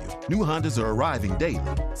value. New Hondas are arriving daily.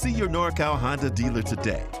 See your NorCal Honda dealer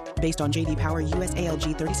today. Based on J.D. Power U.S.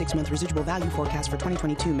 ALG 36-month residual value forecast for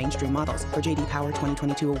 2022 mainstream models. For J.D. Power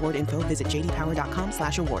 2022 award info, visit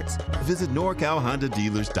jdpower.com/awards. Visit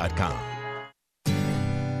NorCalHondaDealers.com.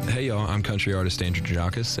 Hey y'all, I'm country artist Andrew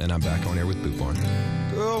Giannakis, and I'm back on air with Boot Barn.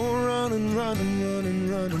 Go running for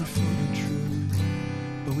the truth,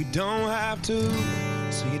 but we don't have to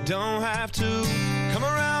so you don't have to come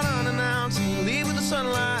around unannounced and leave with the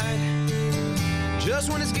sunlight.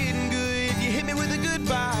 Just when it's getting good, you hit me with a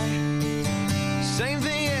goodbye. Same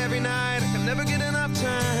thing every night, I can never get enough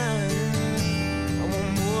time. I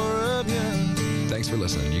want more of you. Thanks for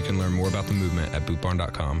listening. You can learn more about the movement at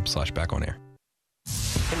bootbarn.com/backonair.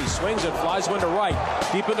 And he swings and flies one to right.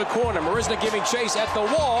 Deep in the corner. Marisnick giving chase at the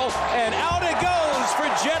wall. And out it goes for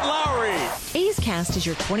Jed Lowry. A's Cast is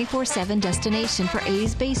your 24/7 destination for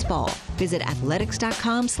A's baseball. Visit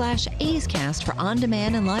athletics.com/A's Cast for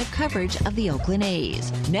on-demand and live coverage of the Oakland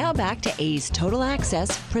A's. Now back to A's Total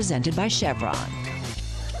Access, presented by Chevron.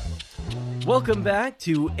 Welcome back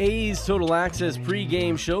to A's Total Access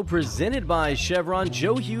pregame show presented by Chevron.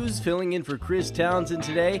 Joe Hughes filling in for Chris Townsend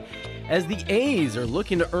today as the A's are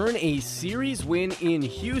looking to earn a series win in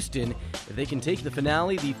Houston. If they can take the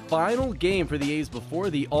finale, the final game for the A's before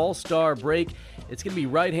the All-Star break, it's going to be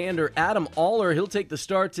right-hander Adam Oller. He'll take the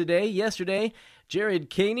start today. Yesterday, Jared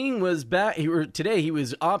Koenig was back. Today, he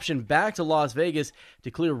was optioned back to Las Vegas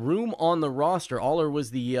to clear room on the roster. Oller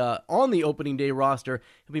was on the opening day roster.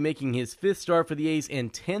 He'll be making his 5th start for the A's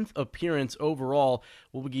and 10th appearance overall.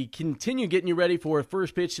 We'll continue getting you ready for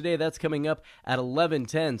first pitch today. That's coming up at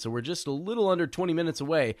 11:10. So we're just a little under 20 minutes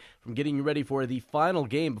away from getting you ready for the final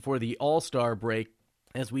game before the All-Star break.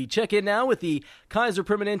 As we check in now with the Kaiser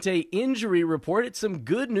Permanente injury report, it's some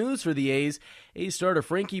good news for the A's. A's starter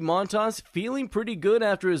Frankie Montas feeling pretty good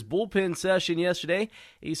after his bullpen session yesterday.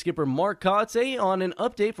 A's skipper Mark Kotsay on an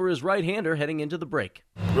update for his right-hander heading into the break.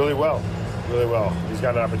 Really well. He's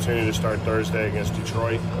got an opportunity to start Thursday against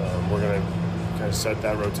Detroit. We're going to kind of set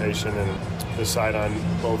that rotation and decide on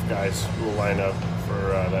both guys who will line up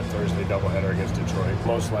for that Thursday doubleheader against Detroit.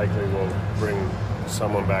 Most likely we'll bring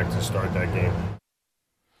someone back to start that game.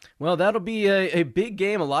 Well, that'll be a big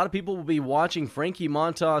game. A lot of people will be watching Frankie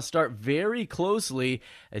Montas start very closely,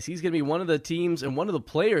 as he's going to be one of the teams and one of the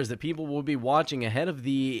players that people will be watching ahead of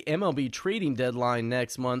the MLB trading deadline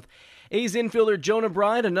next month. A's infielder Jonah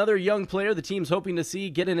Bride, another young player the team's hoping to see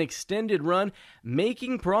get an extended run,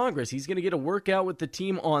 making progress. He's going to get a workout with the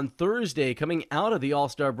team on Thursday coming out of the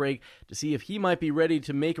All-Star break to see if he might be ready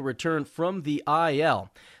to make a return from the IL.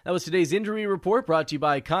 That was today's injury report brought to you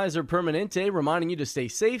by Kaiser Permanente, reminding you to stay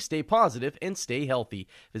safe, stay positive, and stay healthy.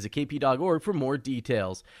 Visit kp.org for more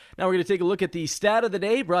details. Now we're going to take a look at the stat of the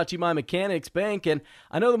day brought to you by Mechanics Bank. And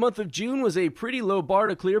I know the month of June was a pretty low bar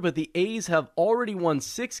to clear, but the A's have already won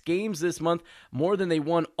 6 games this month, more than they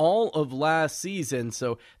won all of last season.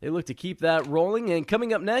 So they look to keep that rolling. And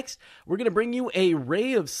coming up next, we're going to bring you a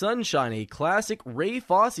ray of sunshine, a classic Ray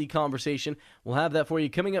Fosse conversation. We'll have that for you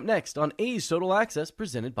coming up next on A's Total Access,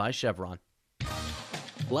 presented by Chevron.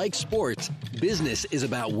 Like sports, business is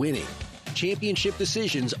about winning. Championship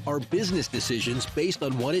decisions are business decisions based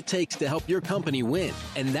on what it takes to help your company win.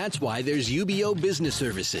 And that's why there's UBO Business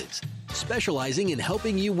Services, specializing in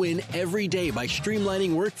helping you win every day by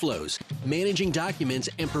streamlining workflows, managing documents,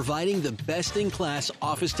 and providing the best-in-class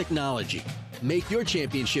office technology. Make your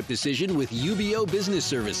championship decision with UBO Business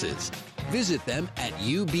Services. Visit them at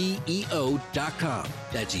ubeo.com.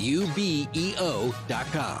 That's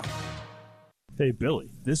ubeo.com. Hey, Billy,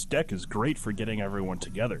 this deck is great for getting everyone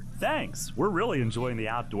together. Thanks. We're really enjoying the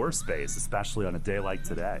outdoor space, especially on a day like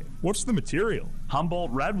today. What's the material? Humboldt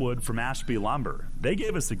Redwood from Ashby Lumber. They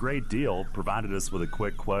gave us a great deal, provided us with a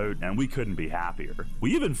quick quote, and we couldn't be happier.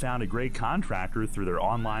 We even found a great contractor through their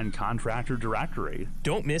online contractor directory.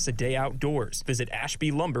 Don't miss a day outdoors. Visit Ashby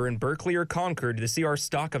Lumber in Berkeley or Concord to see our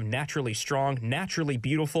stock of naturally strong, naturally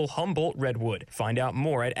beautiful Humboldt Redwood. Find out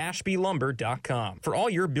more at ashbylumber.com for all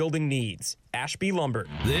your building needs. Ashby Lumber.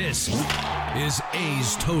 This is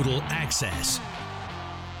A's Total Access.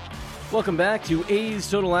 Welcome back to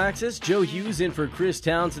A's Total Access. Joe Hughes in for Chris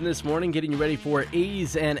Townsend this morning, getting you ready for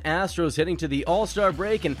A's and Astros heading to the All-Star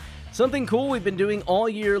break. And something cool we've been doing all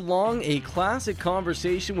year long, a classic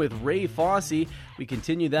conversation with Ray Fosse. We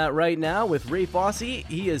continue that right now with Ray Fosse.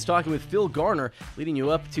 He is talking with Phil Garner, leading you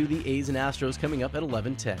up to the A's and Astros coming up at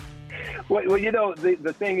 11:10. Well, you know,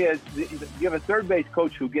 the thing is, you have a third base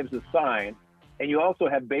coach who gives a sign, and you also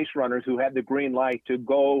have base runners who have the green light to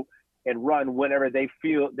go and run whenever they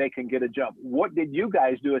feel they can get a jump. What did you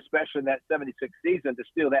guys do, especially in that 76 season, to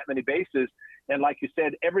steal that many bases? And like you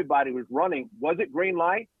said, everybody was running. Was it green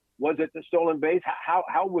light? Was it the stolen base?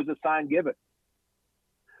 How was the sign given?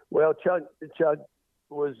 Well, Chuck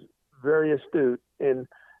was very astute. And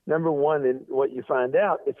number one, and what you find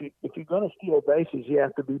out, if you're going to steal bases, you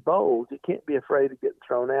have to be bold. You can't be afraid of getting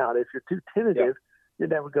thrown out. If you're too tentative, you're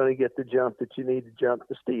never going to get the jump that you need to jump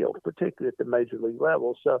to steal, particularly at the major league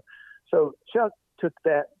level. So Chuck took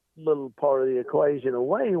that little part of the equation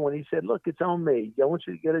away when he said, look, it's on me. I want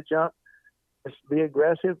you to get a jump. Just be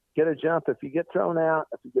aggressive, get a jump. If you get thrown out,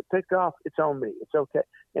 if you get picked off, it's on me. It's okay.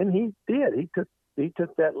 And he did. He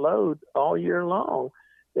took that load all year long.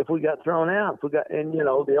 If we got thrown out, and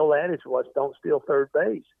the old adage was, don't steal third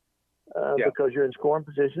base because you're in scoring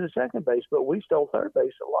position at second base. But we stole third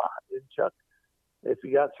base a lot. And Chuck, if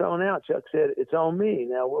you got thrown out, Chuck said, it's on me.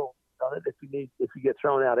 Now we'll on it if you get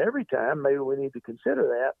thrown out every time, maybe we need to consider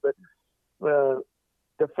that. But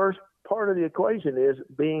the first part of the equation is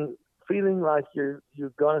feeling like you're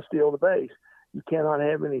going to steal the base. You cannot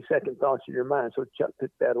have any second thoughts in your mind. So Chuck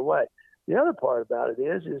took that away. The other part about it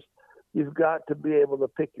is you've got to be able to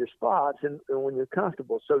pick your spots and when you're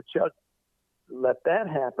comfortable. So Chuck let that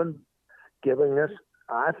happen, giving us,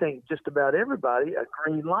 I think, just about everybody a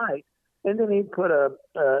green light. And then he'd put a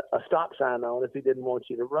stop sign on if he didn't want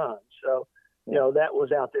you to run. So, that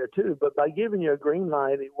was out there too. But by giving you a green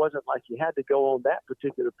light, it wasn't like you had to go on that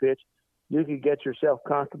particular pitch. You could get yourself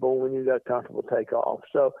comfortable when you got comfortable take off.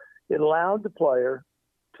 So it allowed the player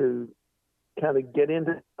to kind of get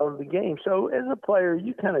into the game. So as a player,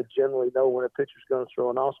 you kind of generally know when a pitcher's going to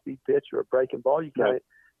throw an off-speed pitch or a breaking ball. You kind of,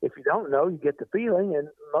 if you don't know, you get the feeling. And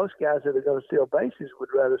most guys that are going to steal bases would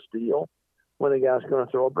rather steal when a guy's going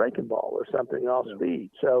to throw a breaking ball or something off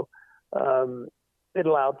speed. So it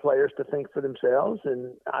allowed players to think for themselves,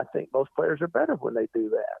 and I think most players are better when they do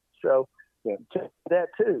that. So that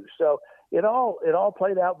too. So it all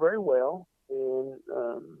played out very well, and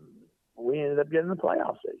we ended up getting the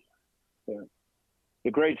playoff season. Yeah.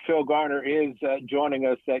 The great Phil Garner is joining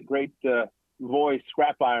us, that great voice,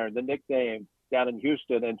 Scrap Iron, the nickname down in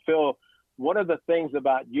Houston. And Phil, one of the things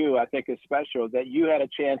about you, I think, is special that you had a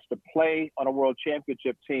chance to play on a world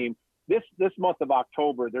championship team. This month of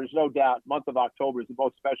October, there's no doubt, month of October is the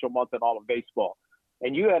most special month in all of baseball.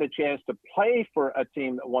 And you had a chance to play for a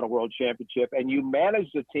team that won a world championship, and you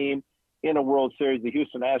managed a team in a World Series, the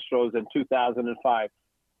Houston Astros, in 2005.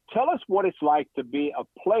 Tell us what it's like to be a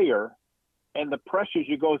player and the pressures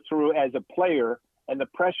you go through as a player and the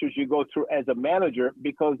pressures you go through as a manager,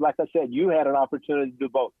 because, like I said, you had an opportunity to do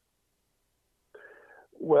both.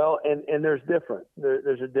 Well, and there's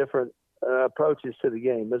a different approaches to the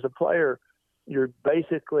game. As a player, you're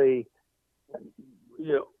basically,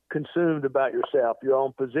 consumed about yourself, your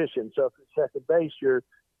own position. So if you're second base, you're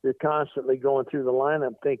constantly going through the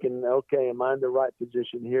lineup thinking, okay, am I in the right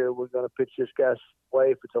position here? We're going to pitch this guy's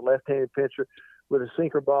way. If it's a left-handed pitcher with a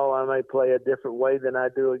sinker ball, I may play a different way than I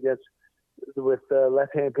do with a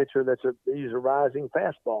left-handed pitcher that's a rising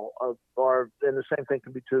fastball, or then the same thing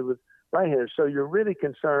can be true with right-handers. So you're really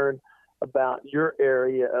concerned about your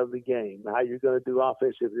area of the game, how you're going to do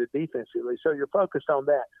offensively or defensively. So you're focused on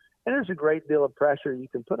that. And there's a great deal of pressure you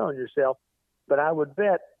can put on yourself. But I would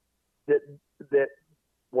bet that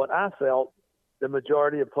what I felt the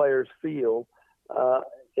majority of players feel,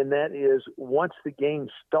 and that is once the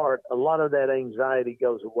games start, a lot of that anxiety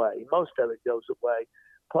goes away. Most of it goes away.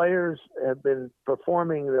 Players have been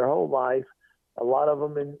performing their whole life, a lot of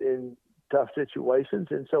them in tough situations.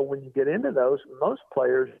 And so when you get into those, most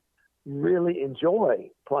players really enjoy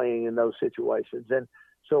playing in those situations. And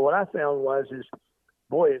so what I found is,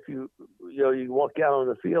 boy, if you walk out on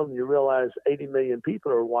the field and you realize 80 million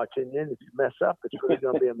people are watching, and if you mess up, it's really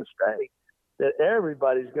going to be a mistake that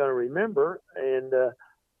everybody's going to remember. And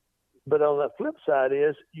but on the flip side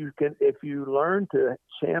is if you learn to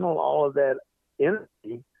channel all of that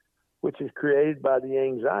energy, which is created by the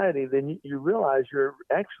anxiety, then you realize you're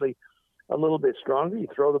actually a little bit stronger. You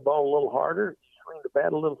throw the ball a little harder, you swing the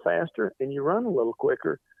bat a little faster, and you run a little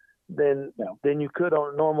quicker than you could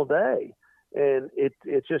on a normal day. And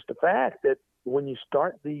it's just a fact that when you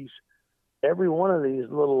start every one of these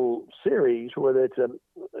little series, whether it's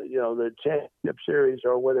the championship series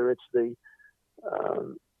or whether it's the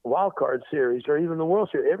wild card series or even the World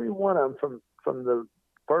Series, every one of them from the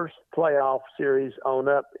first playoff series on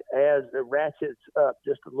up as it ratchets up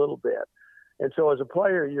just a little bit. And so as a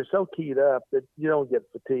player, you're so keyed up that you don't get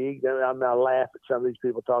fatigued. I mean, I laugh at some of these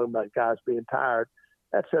people talking about guys being tired.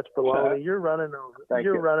 That's such baloney. You're running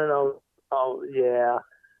on. Oh yeah,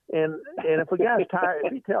 and if a guy's tired,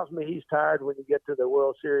 if he tells me he's tired when you get to the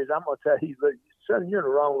World Series, I'm gonna tell you, son, you're in the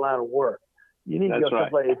wrong line of work. You need to go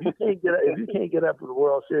someplace. If you can't get up for the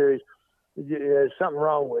World Series, there's something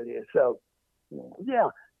wrong with you. So, yeah,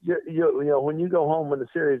 you when you go home when the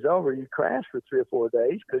series is over, you crash for 3 or 4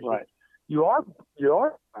 days because you are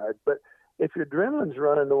tired. But if your adrenaline's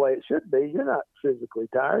running the way it should be, you're not physically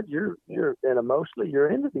tired. And emotionally, you're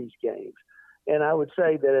into these games. And I would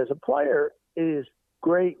say that as a player, it is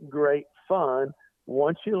great fun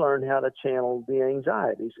once you learn how to channel the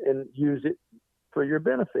anxieties and use it for your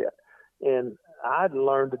benefit. And I'd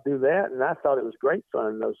learned to do that, and I thought it was great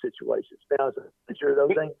fun in those situations. Now, as a manager,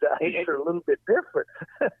 those anxieties are a little bit different.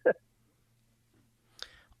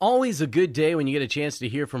 Always a good day when you get a chance to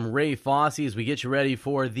hear from Ray Fosse as we get you ready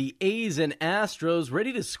for the A's and Astros,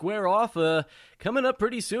 ready to square off coming up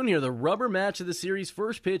pretty soon here. The rubber match of the series,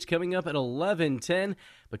 first pitch coming up at 11:10.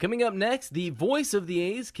 But coming up next, the voice of the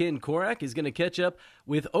A's, Ken Korach, is going to catch up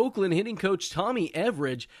with Oakland hitting coach Tommy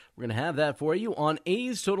Everidge. We're going to have that for you on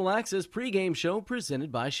A's Total Access pregame show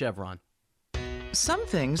presented by Chevron. Some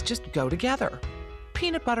things just go together.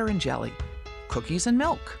 Peanut butter and jelly, cookies and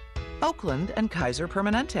milk, Oakland and Kaiser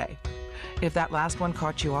Permanente. If that last one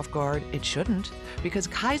caught you off guard, it shouldn't, because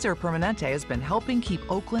Kaiser Permanente has been helping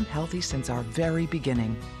keep Oakland healthy since our very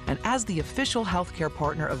beginning. And as the official healthcare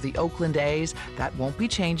partner of the Oakland A's, that won't be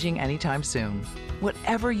changing anytime soon.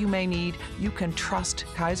 Whatever you may need, you can trust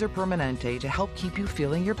Kaiser Permanente to help keep you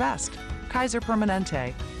feeling your best. Kaiser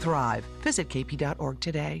Permanente. Thrive. Visit kp.org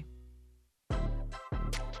today.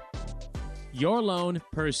 Your loan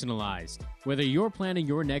personalized. Whether you're planning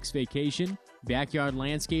your next vacation, backyard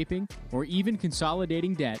landscaping, or even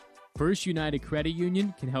consolidating debt, First United Credit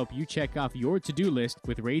Union can help you check off your to-do list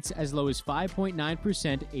with rates as low as 5.9%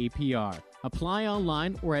 APR. Apply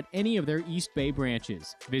online or at any of their East Bay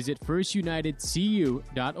branches. Visit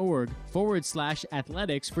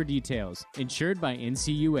firstunitedcu.org/athletics for details. Insured by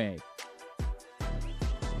NCUA.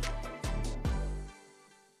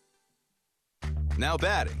 Now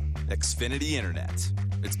batting, Xfinity Internet.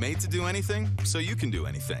 It's made to do anything, so you can do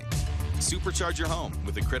anything. Supercharge your home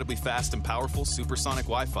with incredibly fast and powerful supersonic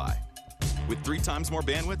Wi-Fi. With 3 times more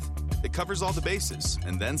bandwidth, it covers all the bases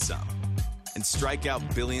and then some. And strike out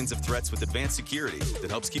billions of threats with advanced security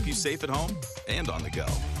that helps keep you safe at home and on the go.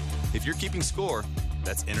 If you're keeping score,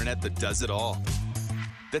 that's internet that does it all.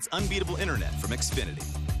 That's unbeatable internet from Xfinity,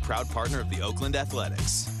 proud partner of the Oakland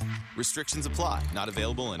Athletics. Restrictions apply, not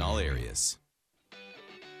available in all areas.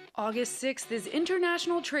 August 6th is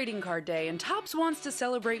International Trading Card Day, and Topps wants to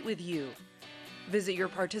celebrate with you. Visit your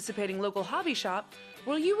participating local hobby shop,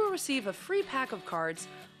 where you will receive a free pack of cards,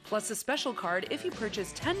 plus a special card if you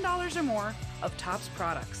purchase $10 or more of Topps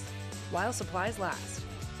products, while supplies last.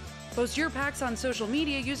 Post your packs on social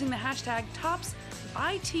media using the hashtag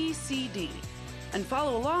ToppsITCD, and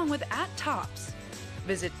follow along with @Topps.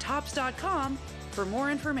 Visit Topps.com for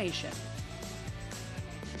more information.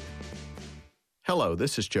 Hello,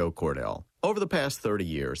 this is Joe Cordell. Over the past 30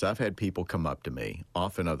 years, I've had people come up to me,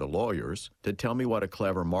 often other lawyers, to tell me what a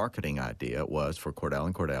clever marketing idea it was for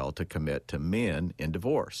Cordell & Cordell to commit to men in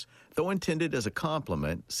divorce. Though intended as a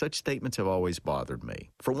compliment, such statements have always bothered me.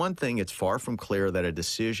 For one thing, it's far from clear that a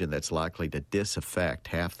decision that's likely to disaffect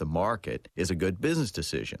half the market is a good business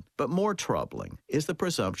decision. But more troubling is the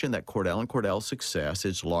presumption that Cordell & Cordell's success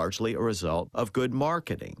is largely a result of good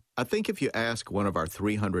marketing. I think if you ask one of our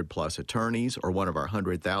 300-plus attorneys or one of our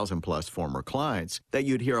 100,000-plus former clients, that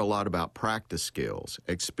you'd hear a lot about practice skills,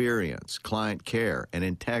 experience, client care, and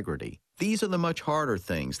integrity. These are the much harder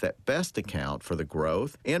things that best account for the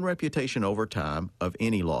growth and reputation over time of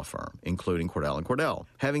any law firm, including Cordell & Cordell.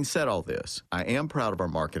 Having said all this, I am proud of our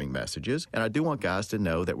marketing messages, and I do want guys to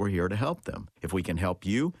know that we're here to help them. If we can help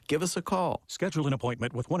you, give us a call. Schedule an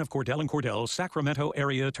appointment with one of Cordell & Cordell's Sacramento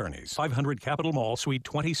area attorneys. 500 Capitol Mall, Suite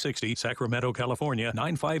 2060, Sacramento, California,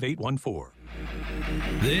 95814.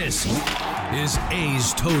 This is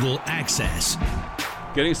A's Total Access.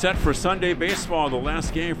 Getting set for Sunday baseball, the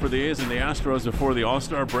last game for the A's and the Astros before the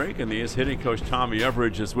All-Star break, and the A's hitting coach Tommy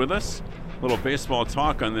Everidge is with us. A little baseball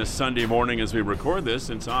talk on this Sunday morning as we record this.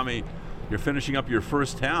 And Tommy, you're finishing up your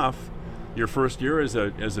first half, your first year as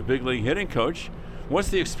a big league hitting coach. What's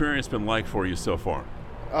the experience been like for you so far?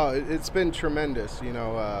 Oh, it's been tremendous.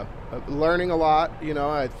 Learning a lot.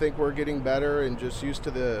 I think we're getting better and just used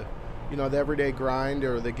to the everyday grind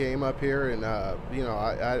or the game up here. And, I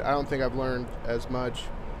don't think I've learned as much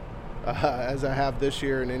as I have this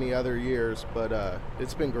year and any other years, but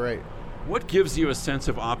it's been great. What gives you a sense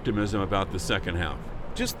of optimism about the second half?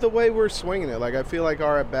 Just the way we're swinging it. I feel like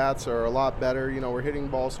our at-bats are a lot better. We're hitting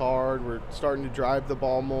balls hard. We're starting to drive the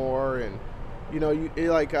ball more. And,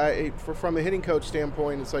 from a hitting coach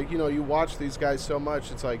standpoint, it's like, you watch these guys so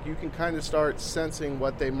much. It's like you can kind of start sensing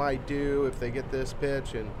what they might do if they get this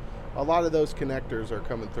pitch, and a lot of those connectors are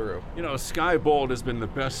coming through. Skye Bolt has been the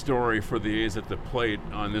best story for the A's at the plate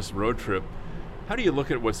on this road trip. How do you look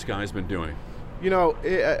at what Skye's been doing?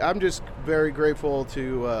 I'm just very grateful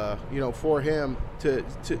to, for him to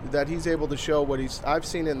that he's able to show what I've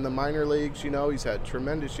seen it in the minor leagues. He's had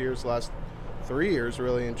tremendous years, the last 3 years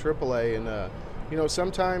really in AAA. And,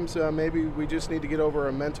 sometimes maybe we just need to get over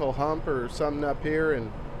a mental hump or something up here. And,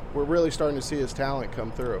 we're really starting to see his talent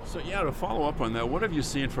come through. So, yeah, to follow up on that, what have you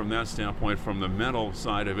seen from that standpoint, from the mental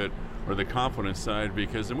side of it or the confidence side?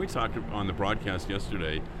 Because, and we talked on the broadcast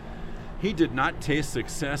yesterday, he did not taste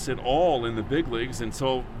success at all in the big leagues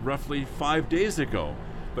until roughly 5 days ago.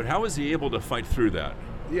 But how is he able to fight through that?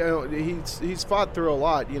 He's fought through a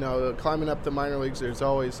lot. Climbing up the minor leagues, there's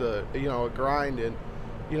always a grind,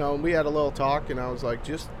 and we had a little talk, and I was like,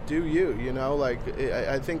 just do you.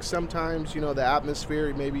 I think sometimes the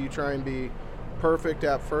atmosphere, maybe you try and be perfect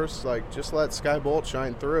at first, like just let Skye Bolt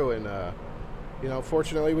shine through, and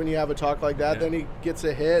fortunately when you have a talk like that, then he gets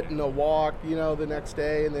a hit and a walk, the next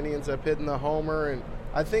day, and then he ends up hitting the homer. And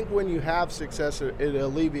I think when you have success, it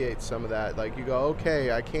alleviates some of that. Like you go,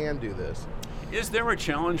 okay, I can do this. Is there a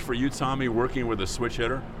challenge for you, Tommy, working with a switch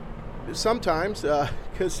hitter? Sometimes,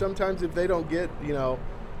 because sometimes if they don't get,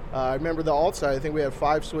 I remember the alt side, I think we had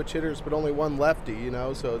 5 switch hitters, but only 1 lefty,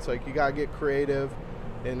 so it's like you got to get creative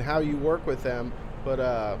in how you work with them.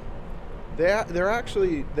 But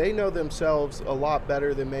they know themselves a lot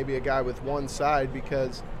better than maybe a guy with one side,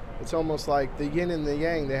 because it's almost like the yin and the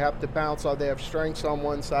yang. They have to bounce on, they have strengths on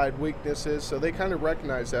one side, weaknesses, so they kind of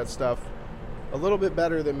recognize that stuff a little bit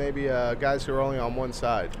better than maybe guys who are only on one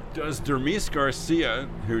side. Does Dermis Garcia,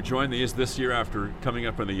 who joined the A's this year after coming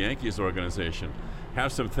up in the Yankees organization,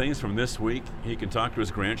 have some things from this week he can talk to his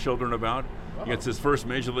grandchildren about? He gets his first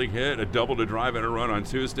major league hit, a double to drive and a run on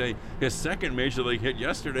Tuesday. His second major league hit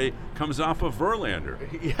yesterday comes off of Verlander.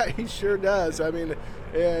 Yeah, he sure does. I mean,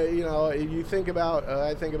 you think about,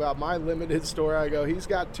 I think about my limited story. I go, he's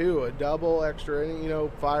got 2, a double, extra inning,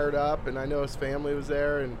 fired up, and I know his family was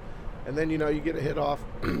there, and then, you get a hit off,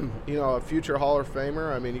 a future Hall of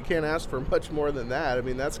Famer. I mean, you can't ask for much more than that. I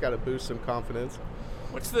mean, that's got to boost some confidence.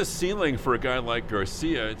 What's the ceiling for a guy like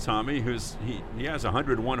Garcia, Tommy, he has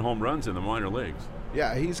 101 home runs in the minor leagues?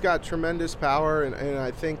 Yeah, he's got tremendous power, and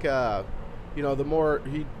I think, the more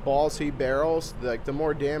he barrels, like the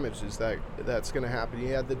more damage that's going to happen. He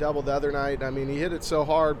had the double the other night. I mean, he hit it so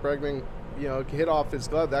hard, Bregman, hit off his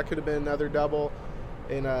glove. That could have been another double,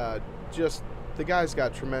 and the guy's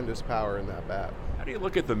got tremendous power in that bat. How do you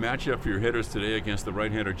look at the matchup for your hitters today against the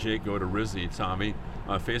right-hander Jake Odorizzi, Tommy,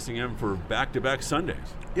 facing him for back-to-back Sundays?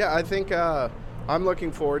 Yeah, I think I'm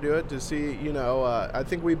looking forward to it to see, I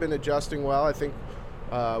think we've been adjusting well. I think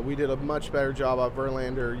we did a much better job of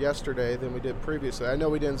Verlander yesterday than we did previously. I know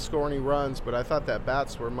we didn't score any runs, but I thought that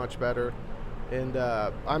bats were much better. And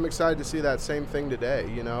I'm excited to see that same thing today.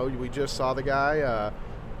 We just saw the guy.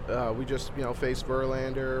 We just, faced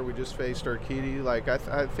Verlander. We just faced Urquidy.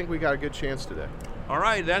 I think we got a good chance today. All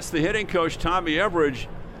right, that's the hitting coach, Tommy Everidge.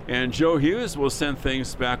 And Joe Hughes will send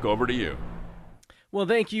things back over to you. Well,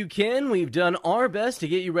 thank you, Ken. We've done our best to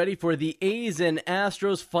get you ready for the A's and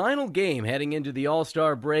Astros final game heading into the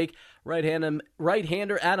All-Star break.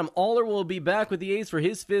 Right-hander Adam Oller will be back with the A's for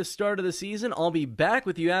his 5th start of the season. I'll be back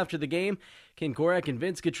with you after the game. Ken Korak and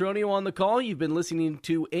Vince Cotroneo on the call. You've been listening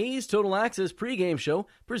to A's Total Access pregame show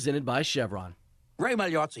presented by Chevron. Ray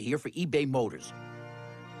Magliozzi here for eBay Motors.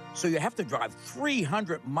 So you have to drive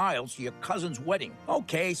 300 miles to your cousin's wedding.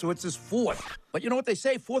 Okay, so it's his 4th. But you know what they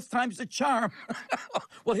say, 4th time's the charm.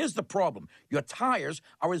 Well, here's the problem. Your tires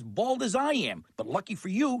are as bald as I am. But lucky for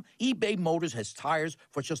you, eBay Motors has tires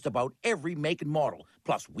for just about every make and model.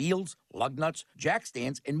 Plus wheels, lug nuts, jack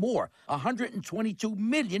stands, and more. 122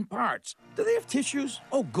 million parts. Do they have tissues?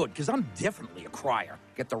 Oh, good, because I'm definitely a crier.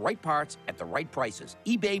 Get the right parts at the right prices.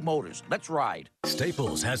 eBay Motors. Let's ride.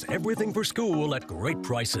 Staples has everything for school at great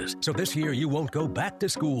prices. So this year you won't go back to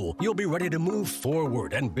school. You'll be ready to move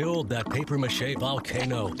forward and build that papier-mâché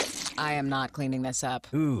volcano. I am not cleaning this up.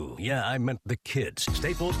 Ooh, yeah, I meant the kids.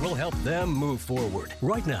 Staples will help them move forward.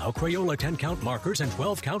 Right now, Crayola 10-count markers and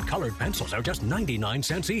 12-count colored pencils are just 99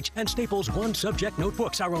 cents each, and Staples 1-subject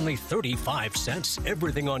notebooks are only 35 cents.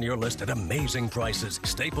 Everything on your list at amazing prices.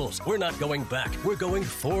 Staples, we're not going back. We're going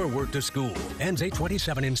forward to school. Ends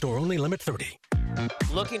 8/27 in store only, limit 30.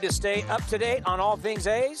 Looking to stay up to date on all things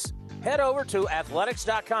A's? Head over to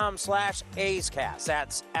athletics.com/A'sCast.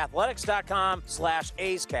 That's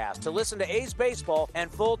athletics.com/A'sCast to listen to A's baseball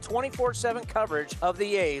and full 24/7 coverage of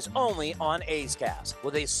the A's only on A's Cast.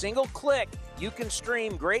 With a single click, you can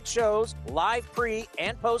stream great shows, live pre-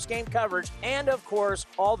 and post-game coverage, and, of course,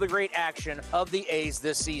 all the great action of the A's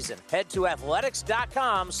this season. Head to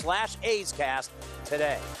athletics.com/A'sCast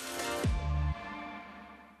today.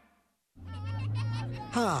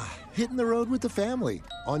 Hitting the road with the family.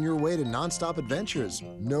 On your way to nonstop adventures.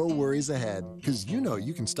 No worries ahead, because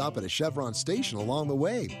you can stop at a Chevron station along the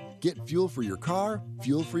way. Get fuel for your car,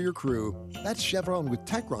 fuel for your crew. That's Chevron with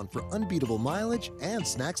Techron for unbeatable mileage and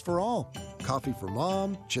snacks for all. Coffee for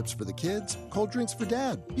mom, chips for the kids, cold drinks for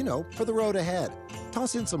dad, for the road ahead.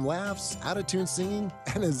 Toss in some laughs, out-of-tune singing,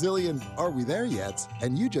 and a zillion "are we there yet?"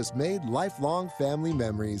 and you just made lifelong family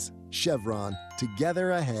memories. Chevron,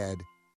 together ahead.